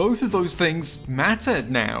sensitive. Both of those things matter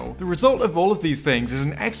now. The result of all of these things is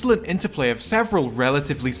an excellent interplay of several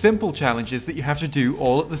relatively simple challenges that you have to do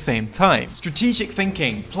all at the same time. Strategic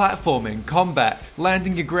thinking, platforming, combat,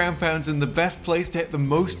 landing your ground pounds in the best place to hit the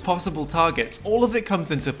most possible targets, all of it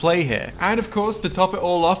comes into play here. And of course, to top it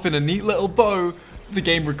all off in a neat little bow, the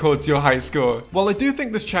game records your high score. While I do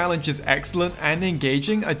think this challenge is excellent and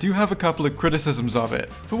engaging, I do have a couple of criticisms of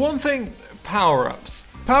it. For one thing, power-ups.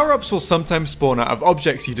 Power-ups will sometimes spawn out of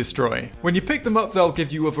objects you destroy. When you pick them up, they'll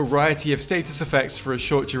give you a variety of status effects for a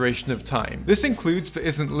short duration of time. This includes, but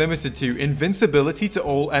isn't limited to, invincibility to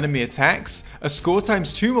all enemy attacks, a score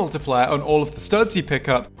 ×2 multiplier on all of the studs you pick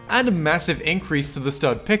up, and a massive increase to the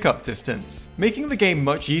stud pickup distance. Making the game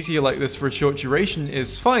much easier like this for a short duration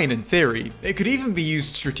is fine in theory. It could even be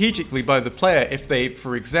used strategically by the player if they,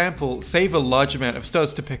 for example, save a large amount of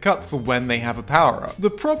studs to pick up for when they have a power-up. The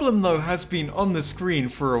problem though has been on the screen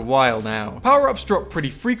for a while now. Power-ups drop pretty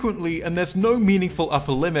frequently and there's no meaningful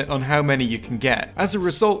upper limit on how many you can get. As a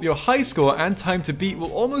result, your high score and time to beat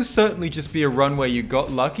will almost certainly just be a run where you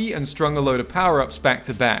got lucky and strung a load of power-ups back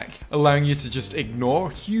to back, allowing you to just ignore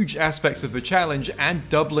huge aspects of the challenge and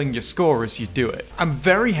doubling your score as you do it. I'm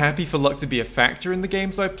very happy for luck to be a factor in the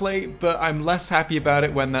games I play, but I'm less happy about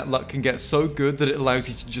it when that luck can get so good that it allows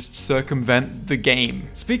you to just circumvent the game.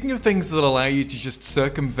 Speaking of things that allow you to just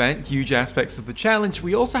circumvent huge aspects of the challenge,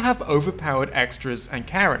 we also have overpowered extras and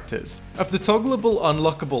characters. Of the toggleable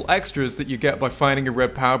unlockable extras that you get by finding a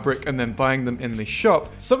red power brick and then buying them in the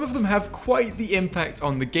shop, some of them have quite the impact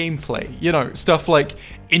on the gameplay. You know, stuff like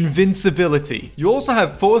invincibility. You also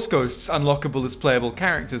have Force Ghosts unlockable as playable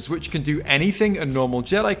characters, which can do anything a normal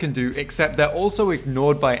Jedi can do, except they're also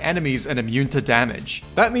ignored by enemies and immune to damage.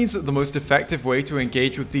 That means that the most effective way to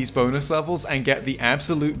engage with these bonus levels and get the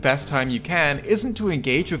absolute best time you can isn't to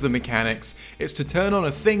engage with the mechanics, it's to turn on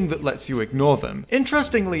a thing that lets you ignore them.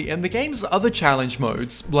 Interestingly, in the game's other challenge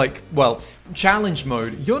modes, like, well, challenge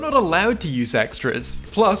mode, you're not allowed to use extras.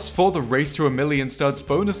 Plus, for the Race to a Million Studs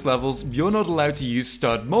bonus levels, you're not allowed to use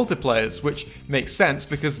stud multipliers, which makes sense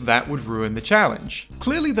because that would ruin the challenge.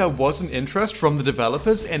 Clearly there was an interest from the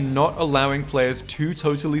developers in not allowing players to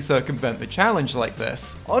totally circumvent the challenge like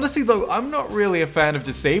this. Honestly though, I'm not really a fan of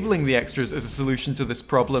disabling the extras as a solution to this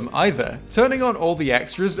problem either. Turning on all the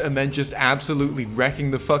extras and then just absolutely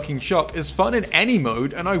wrecking the fucking shop is fun in any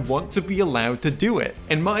mode, and I want to be allowed to do it.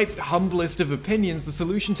 In my humblest of opinions, the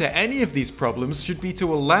solution to any of these problems should be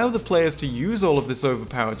to allow the players to use all of this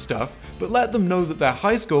overpowered stuff, but let them know that their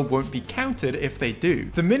high score won't be counted if they do.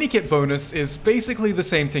 The minikit bonus is basically the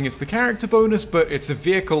same thing as the character bonus, but it's a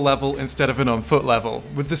vehicle level instead of an on-foot level,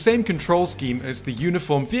 with the same control scheme as the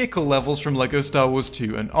uniform vehicle levels from LEGO Star Wars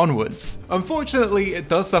 2 and onwards. Unfortunately, it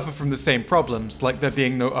does suffer from the same problems, like there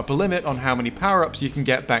being no upper limit limit on how many power-ups you can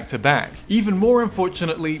get back to back. Even more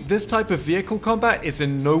unfortunately, this type of vehicle combat is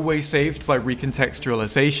in no way saved by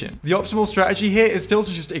recontextualization. The optimal strategy here is still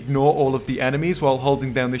to just ignore all of the enemies while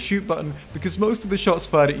holding down the shoot button, because most of the shots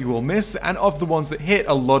fired at you will miss, and of the ones that hit,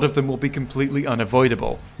 a lot of them will be completely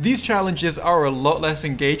unavoidable. These challenges are a lot less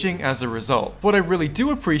engaging as a result. What I really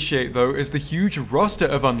do appreciate though is the huge roster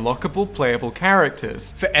of unlockable playable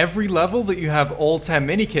characters. For every level that you have all 10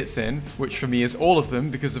 minikits in, which for me is all of them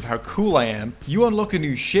because of how cool I am, you unlock a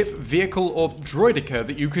new ship, vehicle, or droideka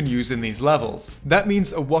that you can use in these levels. That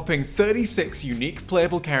means a whopping 36 unique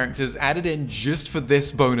playable characters added in just for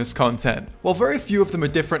this bonus content. While very few of them are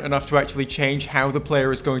different enough to actually change how the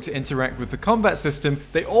player is going to interact with the combat system,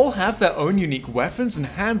 they all have their own unique weapons and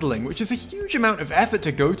handling, which is a huge amount of effort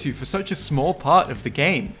to go to for such a small part of the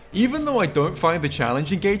game. Even though I don't find the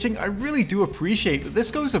challenge engaging, I really do appreciate that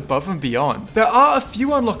this goes above and beyond. There are a few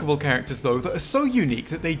unlockable characters though that are so unique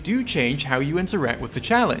that they do change how you interact with the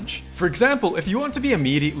challenge. For example, if you want to be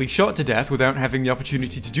immediately shot to death without having the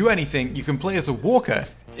opportunity to do anything, you can play as a walker.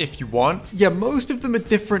 If you want. Yeah, most of them are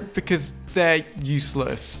different because they're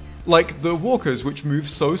useless. Like the walkers, which move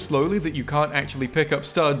so slowly that you can't actually pick up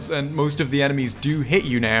studs, and most of the enemies do hit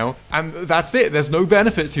you now, and that's it, there's no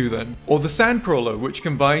benefit to them. Or the sandcrawler, which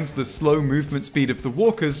combines the slow movement speed of the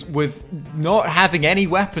walkers with not having any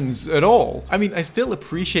weapons at all. I mean, I still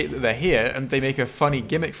appreciate that they're here, and they make a funny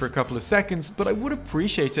gimmick for a couple of seconds, but I would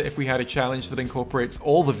appreciate it if we had a challenge that incorporates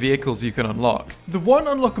all the vehicles you can unlock. The one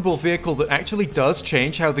unlockable vehicle that actually does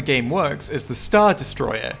change how the game works is the Star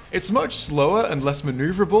Destroyer. It's much slower and less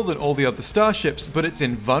maneuverable than all the other starships, but it's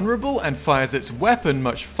invulnerable and fires its weapon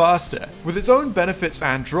much faster. With its own benefits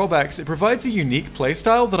and drawbacks, it provides a unique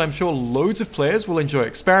playstyle that I'm sure loads of players will enjoy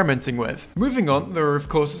experimenting with. Moving on, there are of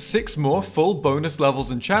course 6 more full bonus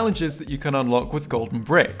levels and challenges that you can unlock with golden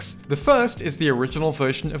bricks. The first is the original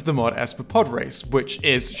version of the mod Esper Pod Race, which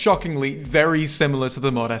is shockingly very similar to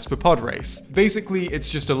the mod Esper Pod Race. Basically, it's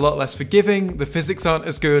just a lot less forgiving, the physics aren't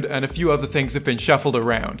as good, and a few other things have been shuffled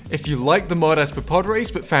around. If you like the mod Esper Pod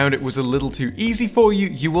Race but found it was a little too easy for you,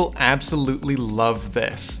 you will absolutely love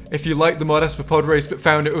this. If you like the mod Esper Pod Race but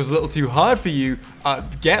found it was a little too hard for you,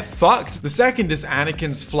 get fucked. The second is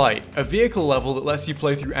Anakin's Flight, a vehicle level that lets you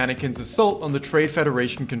play through Anakin's assault on the Trade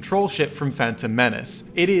Federation control ship from Phantom Menace.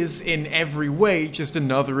 It is, in every way, just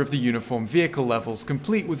another of the uniform vehicle levels,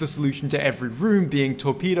 complete with a solution to every room being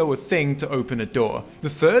torpedo a thing to open a door. The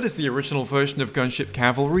third is the original version of Gunship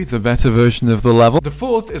Cavalry, the better version of the level. The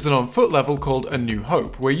fourth is an on-foot level called A New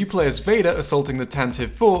Hope, where you play as Vader assaulting the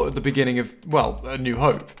Tantive 4 at the beginning of, well, A New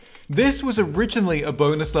Hope. This was originally a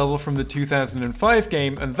bonus level from the 2005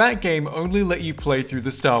 game, and that game only let you play through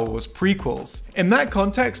the Star Wars prequels. In that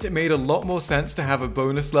context, it made a lot more sense to have a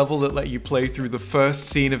bonus level that let you play through the first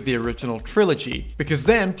scene of the original trilogy, because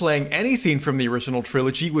then playing any scene from the original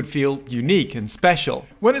trilogy would feel unique and special.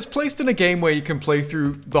 When it's placed in a game where you can play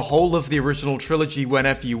through the whole of the original trilogy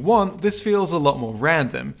whenever you want, this feels a lot more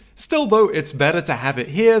random. Still though, it's better to have it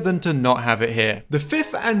here than to not have it here. The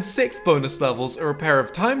 5th and 6th bonus levels are a pair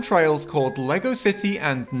of time trials called Lego City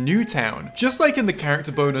and Newtown. Just like in the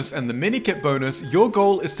character bonus and the minikit bonus, your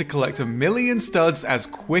goal is to collect 1,000,000 studs as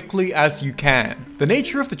quickly as you can. The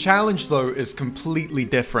nature of the challenge though is completely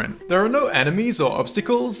different. There are no enemies or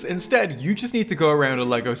obstacles, instead you just need to go around a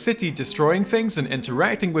Lego City destroying things and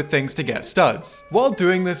interacting with things to get studs. While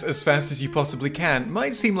doing this as fast as you possibly can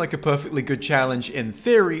might seem like a perfectly good challenge in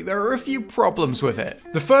theory, there are a few problems with it.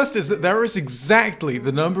 The first is that there is exactly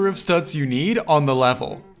the number of studs you need on the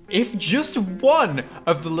level. If just one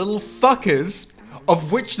of the little fuckers,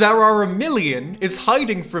 of which there are 1,000,000, is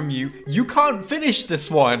hiding from you, you can't finish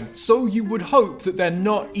this one. So you would hope that they're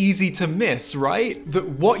not easy to miss, right? That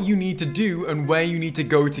what you need to do and where you need to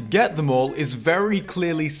go to get them all is very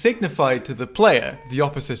clearly signified to the player. The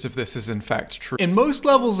opposite of this is in fact true. In most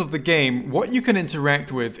levels of the game, what you can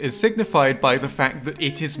interact with is signified by the fact that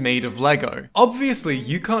it is made of Lego. Obviously,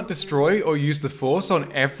 you can't destroy or use the Force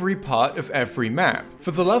on every part of every map.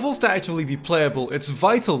 For the levels to actually be playable, it's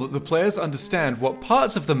vital that the players understand what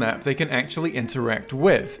parts of the map they can actually interact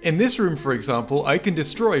with. In this room, for example, I can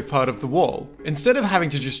destroy part of the wall. Instead of having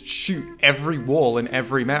to just shoot every wall in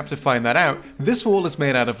every map to find that out, this wall is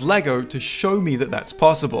made out of Lego to show me that that's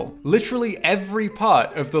possible. Literally every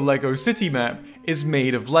part of the Lego City map is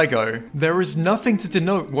made of Lego. There is nothing to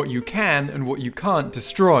denote what you can and what you can't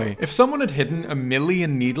destroy. If someone had hidden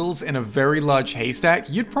 1,000,000 needles in a very large haystack,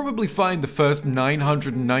 you'd probably find the first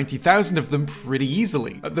 990,000 of them pretty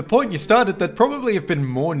easily. At the point you started, there'd probably have been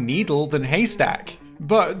more needle than haystack.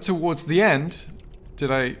 But towards the end, did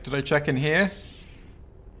I check in here?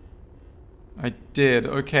 I did,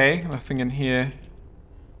 okay, nothing in here.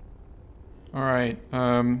 Alright,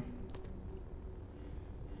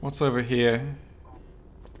 what's over here?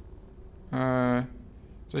 Did I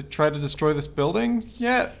try to destroy this building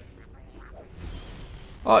yet?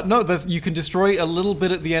 Oh, no, you can destroy a little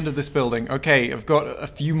bit at the end of this building. Okay, I've got a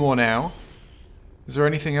few more now. Is there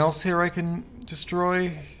anything else here I can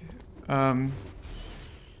destroy? Have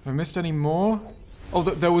I missed any more? Oh,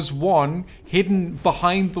 there was one hidden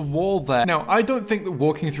behind the wall there. Now, I don't think that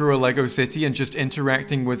walking through a Lego city and just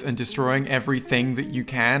interacting with and destroying everything that you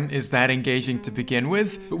can is that engaging to begin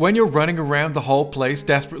with. But when you're running around the whole place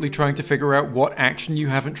desperately trying to figure out what action you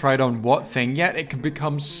haven't tried on what thing yet, it can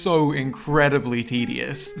become so incredibly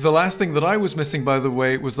tedious. The last thing that I was missing, by the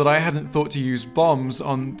way, was that I hadn't thought to use bombs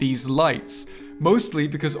on these lights. Mostly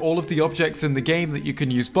because all of the objects in the game that you can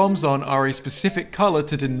use bombs on are a specific color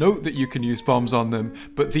to denote that you can use bombs on them,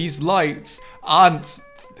 but these lights aren't.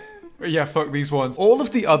 Yeah, fuck these ones. All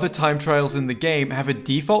of the other time trials in the game have a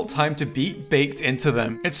default time to beat baked into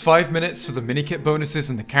them. It's 5 minutes for the minikit bonuses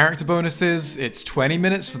and the character bonuses, it's 20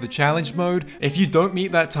 minutes for the challenge mode. If you don't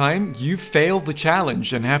meet that time, you've failed the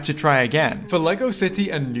challenge and have to try again. For Lego City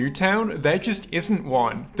and Newtown, there just isn't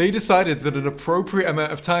one. They decided that an appropriate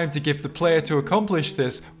amount of time to give the player to accomplish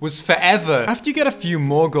this was forever. After you get a few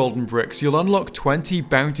more golden bricks, you'll unlock 20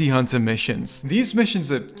 bounty hunter missions. These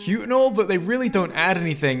missions are cute and all, but they really don't add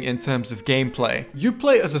anything in terms of gameplay. You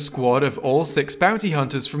play as a squad of all 6 bounty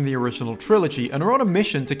hunters from the original trilogy and are on a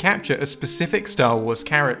mission to capture a specific Star Wars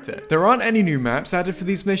character. There aren't any new maps added for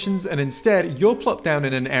these missions, and instead you're plopped down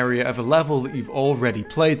in an area of a level that you've already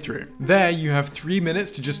played through. There you have 3 minutes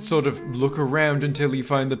to just sort of look around until you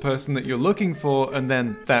find the person that you're looking for, and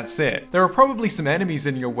then that's it. There are probably some enemies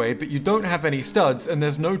in your way, but you don't have any studs and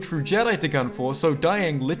there's no true Jedi to gun for, so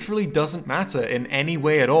dying literally doesn't matter in any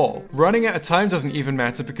way at all. Running out of time doesn't even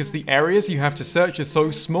matter because the areas you have to search are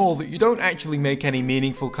so small that you don't actually make any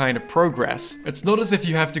meaningful kind of progress. It's not as if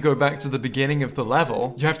you have to go back to the beginning of the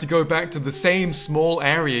level. You have to go back to the same small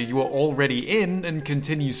area you are already in and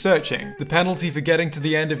continue searching. The penalty for getting to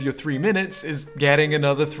the end of your 3 minutes is getting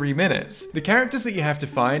another 3 minutes. The characters that you have to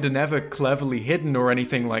find are never cleverly hidden or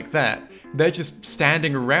anything like that. They're just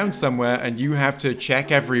standing around somewhere and you have to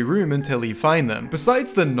check every room until you find them.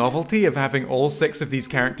 Besides the novelty of having all 6 of these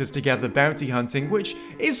characters together bounty hunting, which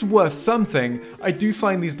is worth something, I do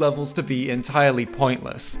find these levels to be entirely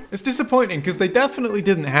pointless. It's disappointing because they definitely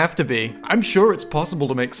didn't have to be. I'm sure it's possible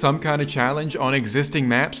to make some kind of challenge on existing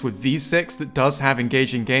maps with these 6 that does have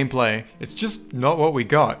engaging gameplay. It's just not what we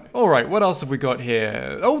got. Alright, what else have we got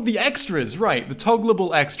here? Oh, the extras, right, the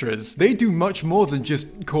toggleable extras. They do much more than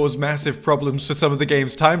just cause massive problems for some of the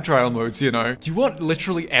game's time trial modes, you know. Do you want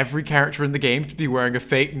literally every character in the game to be wearing a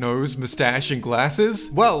fake nose, mustache, and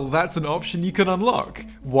glasses? Well, that's an option you can unlock.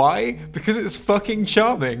 Why? Because it's fucking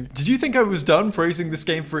charming. Did you think I was done praising this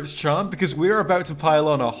game for its charm? Because we're about to pile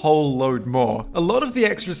on a whole load more. A lot of the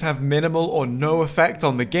extras have minimal or no effect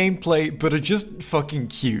on the gameplay, but are just fucking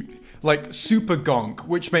cute. Like Super Gonk,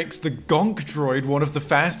 which makes the Gonk droid one of the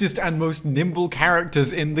fastest and most nimble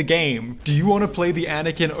characters in the game. Do you want to play the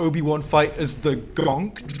Anakin Obi-Wan fight as the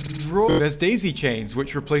Gonk droid? There's Daisy Chains,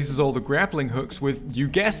 which replaces all the grappling hooks with, you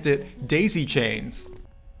guessed it, Daisy Chains.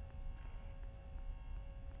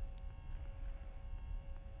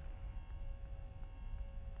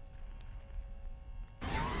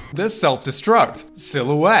 There's self-destruct,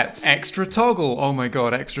 silhouettes, extra toggle, oh my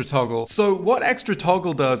god, extra toggle. So what extra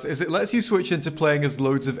toggle does is it lets you switch into playing as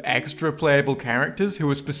loads of extra playable characters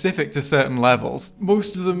who are specific to certain levels.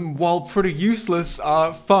 Most of them, while pretty useless,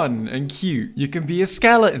 are fun and cute. You can be a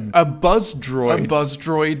skeleton, a buzz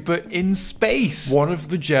droid but in space, one of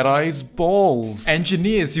the Jedi's balls,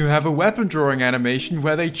 engineers who have a weapon drawing animation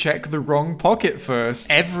where they check the wrong pocket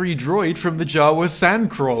first, every droid from the Jawa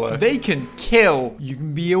Sandcrawler. They can kill. You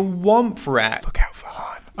can be a Womp Rat. Look out for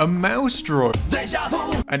Han. A mouse droid,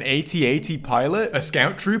 an AT-AT pilot, a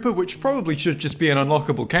scout trooper, which probably should just be an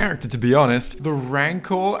unlockable character to be honest, the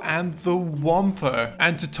Rancor, and the Wampa.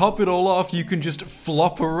 And to top it all off, you can just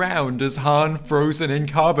flop around as Han frozen in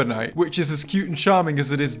carbonite, which is as cute and charming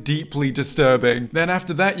as it is deeply disturbing. Then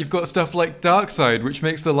after that, you've got stuff like Darkseid, which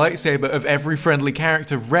makes the lightsaber of every friendly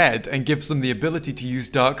character red and gives them the ability to use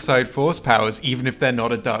Darkseid force powers even if they're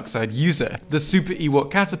not a Darkseid user. The Super Ewok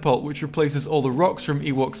catapult, which replaces all the rocks from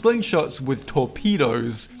Ewok Ewok slingshots with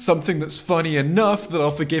torpedoes, something that's funny enough that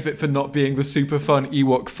I'll forgive it for not being the super fun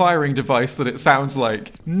Ewok firing device that it sounds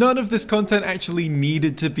like. None of this content actually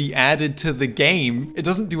needed to be added to the game. It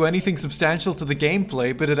doesn't do anything substantial to the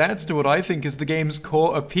gameplay, but it adds to what I think is the game's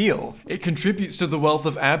core appeal. It contributes to the wealth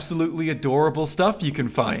of absolutely adorable stuff you can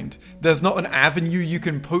find. There's not an avenue you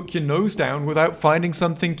can poke your nose down without finding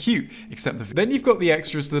something cute, except then you've got the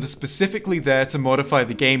extras that are specifically there to modify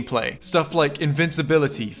the gameplay. Stuff like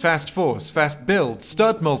invincibility, fast force, fast build,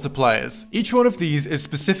 stud multipliers. Each one of these is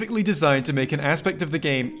specifically designed to make an aspect of the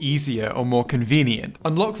game easier or more convenient.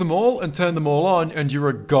 Unlock them all and turn them all on and you're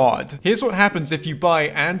a god. Here's what happens if you buy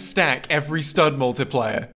and stack every stud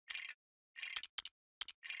multiplier.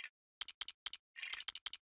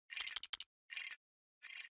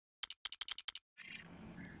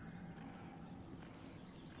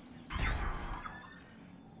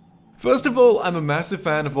 First of all, I'm a massive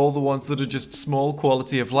fan of all the ones that are just small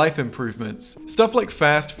quality of life improvements. Stuff like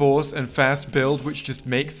fast force and fast build, which just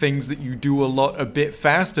make things that you do a lot a bit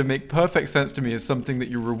faster, make perfect sense to me as something that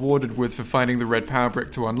you're rewarded with for finding the red power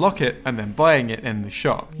brick to unlock it and then buying it in the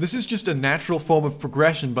shop. This is just a natural form of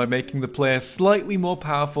progression by making the player slightly more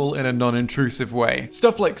powerful in a non-intrusive way.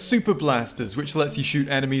 Stuff like super blasters, which lets you shoot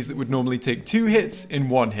enemies that would normally take 2 hits in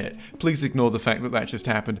 1 hit. Please ignore the fact that that just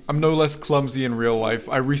happened. I'm no less clumsy in real life.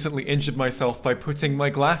 I recently injured myself by putting my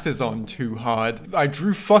glasses on too hard. I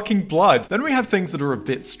drew fucking blood. Then we have things that are a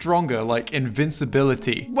bit stronger, like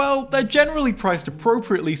invincibility. Well, they're generally priced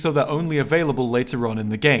appropriately, so they're only available later on in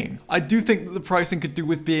the game. I do think that the pricing could do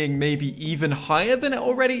with being maybe even higher than it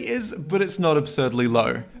already is, but it's not absurdly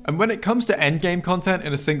low. And when it comes to endgame content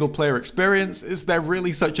in a single player experience, is there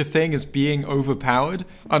really such a thing as being overpowered?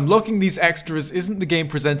 Unlocking these extras isn't the game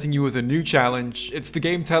presenting you with a new challenge, it's the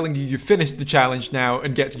game telling you you've finished the challenge now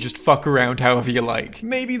and get to just fuck around however you like.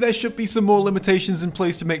 Maybe there should be some more limitations in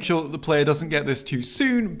place to make sure that the player doesn't get this too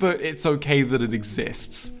soon, but it's okay that it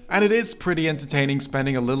exists. And it is pretty entertaining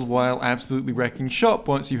spending a little while absolutely wrecking shop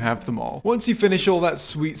once you have them all. Once you finish all that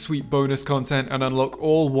sweet bonus content and unlock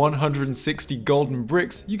all 160 golden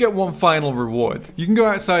bricks, you get one final reward. You can go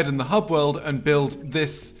outside in the hub world and build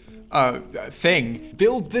this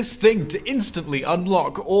Build this thing to instantly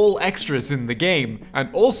unlock all extras in the game, and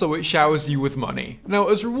also it showers you with money. Now,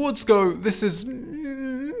 as rewards go, this is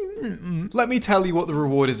let me tell you what the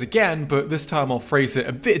reward is again, but this time I'll phrase it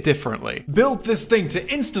a bit differently. Build this thing to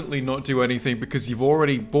instantly not do anything because you've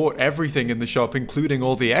already bought everything in the shop, including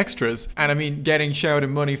all the extras. And I mean, getting showered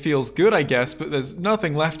in money feels good, I guess, but there's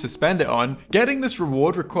nothing left to spend it on. Getting this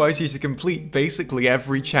reward requires you to complete basically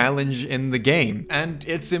every challenge in the game, and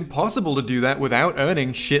it's impossible to do that without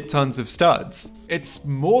earning shit tons of studs. It's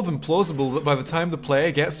more than plausible that by the time the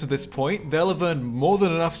player gets to this point, they'll have earned more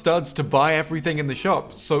than enough studs to buy everything in the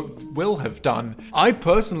shop, so will have done. I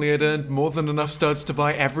personally had earned more than enough studs to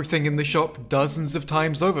buy everything in the shop dozens of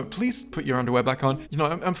times over. Please put your underwear back on. You know,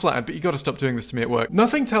 I'm flattered, but you gotta stop doing this to me at work.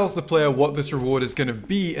 Nothing tells the player what this reward is gonna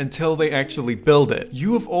be until they actually build it.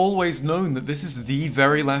 You have always known that this is the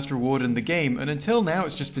very last reward in the game, and until now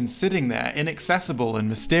it's just been sitting there, inaccessible and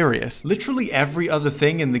mysterious. Literally every other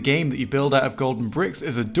thing in the game that you build out of golden bricks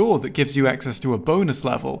is a door that gives you access to a bonus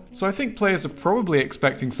level, so I think players are probably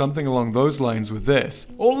expecting something along those lines with this.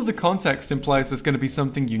 All of the context implies there's going to be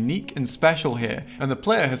something unique and special here, and the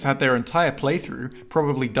player has had their entire playthrough,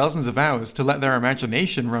 probably dozens of hours, to let their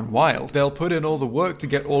imagination run wild. They'll put in all the work to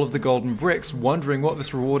get all of the golden bricks, wondering what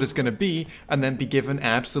this reward is going to be, and then be given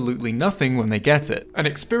absolutely nothing when they get it. An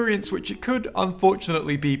experience which it could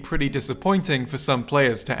unfortunately be pretty disappointing for some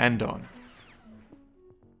players to end on.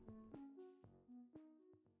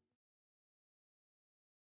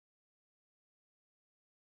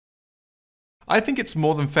 I think it's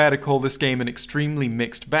more than fair to call this game an extremely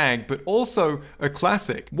mixed bag, but also a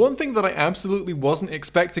classic. One thing that I absolutely wasn't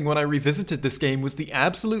expecting when I revisited this game was the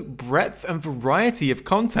absolute breadth and variety of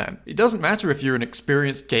content. It doesn't matter if you're an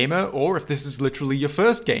experienced gamer or if this is literally your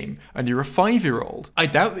first game and you're a 5-year-old. I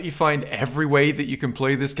doubt that you find every way that you can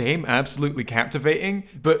play this game absolutely captivating,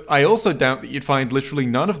 but I also doubt that you'd find literally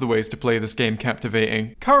none of the ways to play this game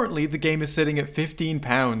captivating. Currently, the game is sitting at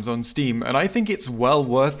 £15 on Steam, and I think it's well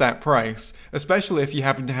worth that price, especially if you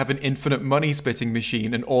happen to have an infinite money spitting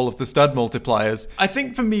machine and all of the stud multipliers. I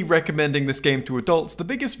think for me recommending this game to adults, the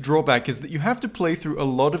biggest drawback is that you have to play through a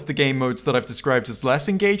lot of the game modes that I've described as less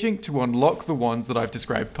engaging to unlock the ones that I've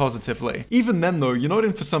described positively. Even then though, you're not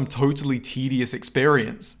in for some totally tedious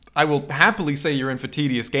experience. I will happily say you're in for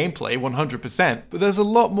tedious gameplay, 100%, but there's a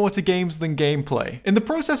lot more to games than gameplay. In the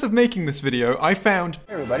process of making this video, I found...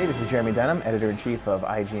 Hey everybody, this is Jeremy Dunham, Editor-in-Chief of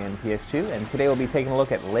IGN PS2, and today we'll be taking a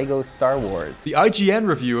look at LEGO Star Wars. The IGN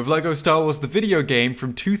review of LEGO Star Wars the video game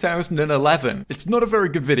from 2011. It's not a very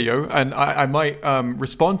good video, and I might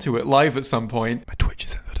respond to it live at some point. My Twitch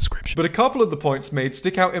is in the description. But a couple of the points made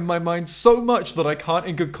stick out in my mind so much that I can't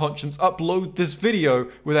in good conscience upload this video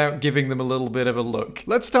without giving them a little bit of a look.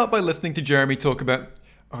 Let's start by listening to Jeremy talk about...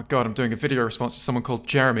 Oh god, I'm doing a video response to someone called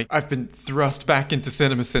Jeremy. I've been thrust back into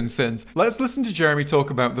cinema since. Let's listen to Jeremy talk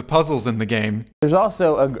about the puzzles in the game. There's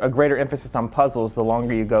also a greater emphasis on puzzles the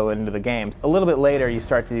longer you go into the games. A little bit later, you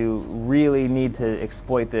start to really need to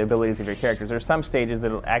exploit the abilities of your characters. There are some stages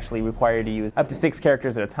that will actually require you to use up to 6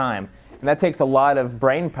 characters at a time. And that takes a lot of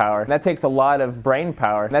brain power.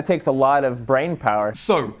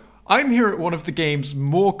 So, I'm here at one of the game's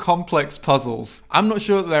more complex puzzles. I'm not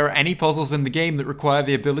sure that there are any puzzles in the game that require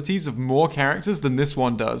the abilities of more characters than this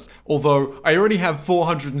one does. Although, I already have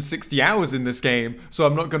 460 hours in this game, so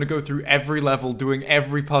I'm not going to go through every level doing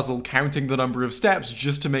every puzzle, counting the number of steps,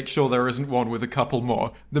 just to make sure there isn't one with a couple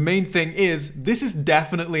more. The main thing is, this is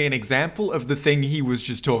definitely an example of the thing he was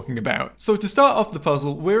just talking about. So to start off the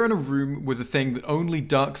puzzle, we're in a room with a thing that only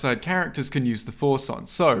dark side characters can use the Force on.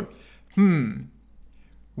 So,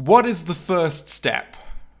 what is the first step?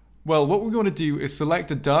 Well, what we want to do is select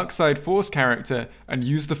a dark side Force character and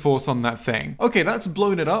use the Force on that thing. Okay, that's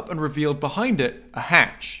blown it up and revealed behind it a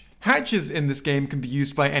hatch. Hatches in this game can be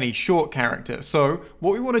used by any short character, so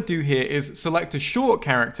what we want to do here is select a short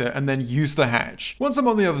character and then use the hatch. Once I'm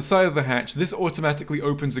on the other side of the hatch, this automatically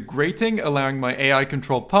opens a grating, allowing my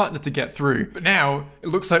AI-controlled partner to get through. But now, it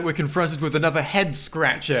looks like we're confronted with another head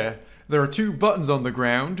scratcher. There are 2 buttons on the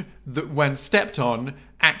ground that, when stepped on,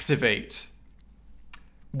 activate.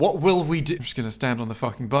 What will we do? I'm just gonna stand on the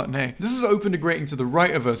fucking button, eh? This is opened a grating to the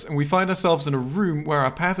right of us, and we find ourselves in a room where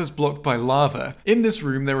our path is blocked by lava. In this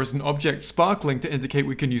room, there is an object sparkling to indicate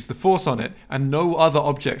we can use the Force on it, and no other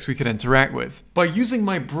objects we can interact with. By using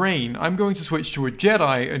my brain, I'm going to switch to a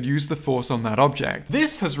Jedi and use the Force on that object.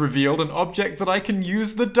 This has revealed an object that I can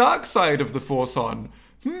use the dark side of the Force on.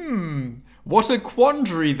 What a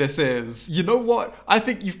quandary this is. You know what? I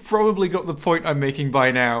think you've probably got the point I'm making by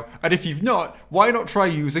now. And if you've not, why not try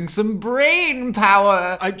using some brain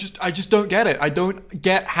power? I just don't get it. I don't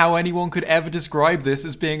get how anyone could ever describe this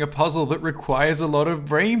as being a puzzle that requires a lot of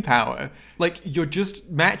brain power. Like, you're just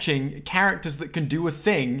matching characters that can do a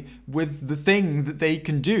thing with the thing that they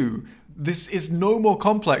can do. This is no more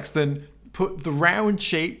complex than put the round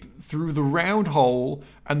shape through the round hole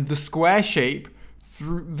and the square shape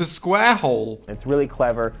through the square hole. It's really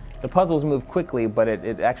clever. The puzzles move quickly, but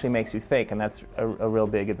it actually makes you think, and that's a real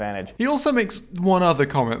big advantage. He also makes one other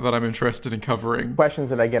comment that I'm interested in covering. Questions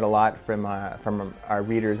that I get a lot from our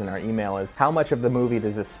readers in our email is, how much of the movie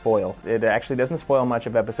does this spoil? It actually doesn't spoil much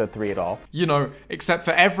of episode 3 at all. You know, except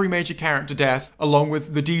for every major character death, along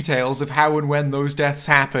with the details of how and when those deaths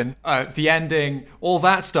happen, the ending, all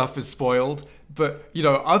that stuff is spoiled. But, you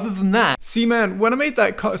know, other than that, Seaman, when I made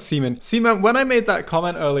that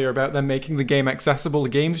comment earlier about them making the game accessible to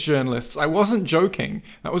games journalists, I wasn't joking.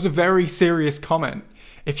 That was a very serious comment.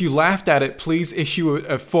 If you laughed at it, please issue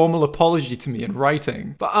a formal apology to me in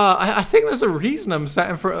writing. But I think there's a reason I'm sat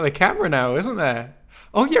in front of the camera now, isn't there?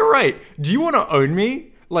 Oh, yeah, right. Do you want to own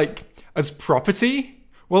me? Like, as property?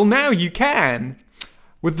 Well, now you can.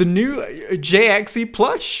 With the new JXE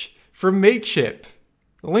plush from Mateship.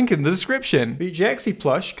 Link in the description. The JXE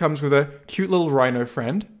plush comes with a cute little rhino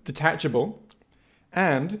friend, detachable,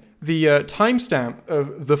 and the timestamp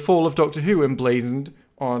of the fall of Doctor Who emblazoned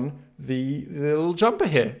on the little jumper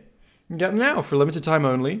here. You can get them now for limited time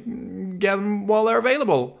only. Get them while they're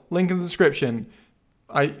available. Link in the description.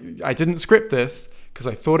 I didn't script this because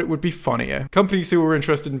I thought it would be funnier. Companies who are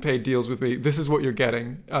interested in paid deals with me, this is what you're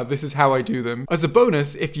getting. This is how I do them. As a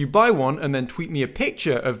bonus, if you buy one and then tweet me a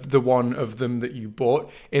picture of the one of them that you bought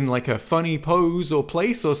in like a funny pose or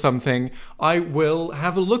place or something, I will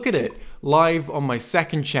have a look at it live on my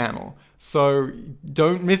second channel. So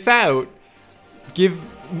don't miss out. Give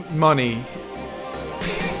money.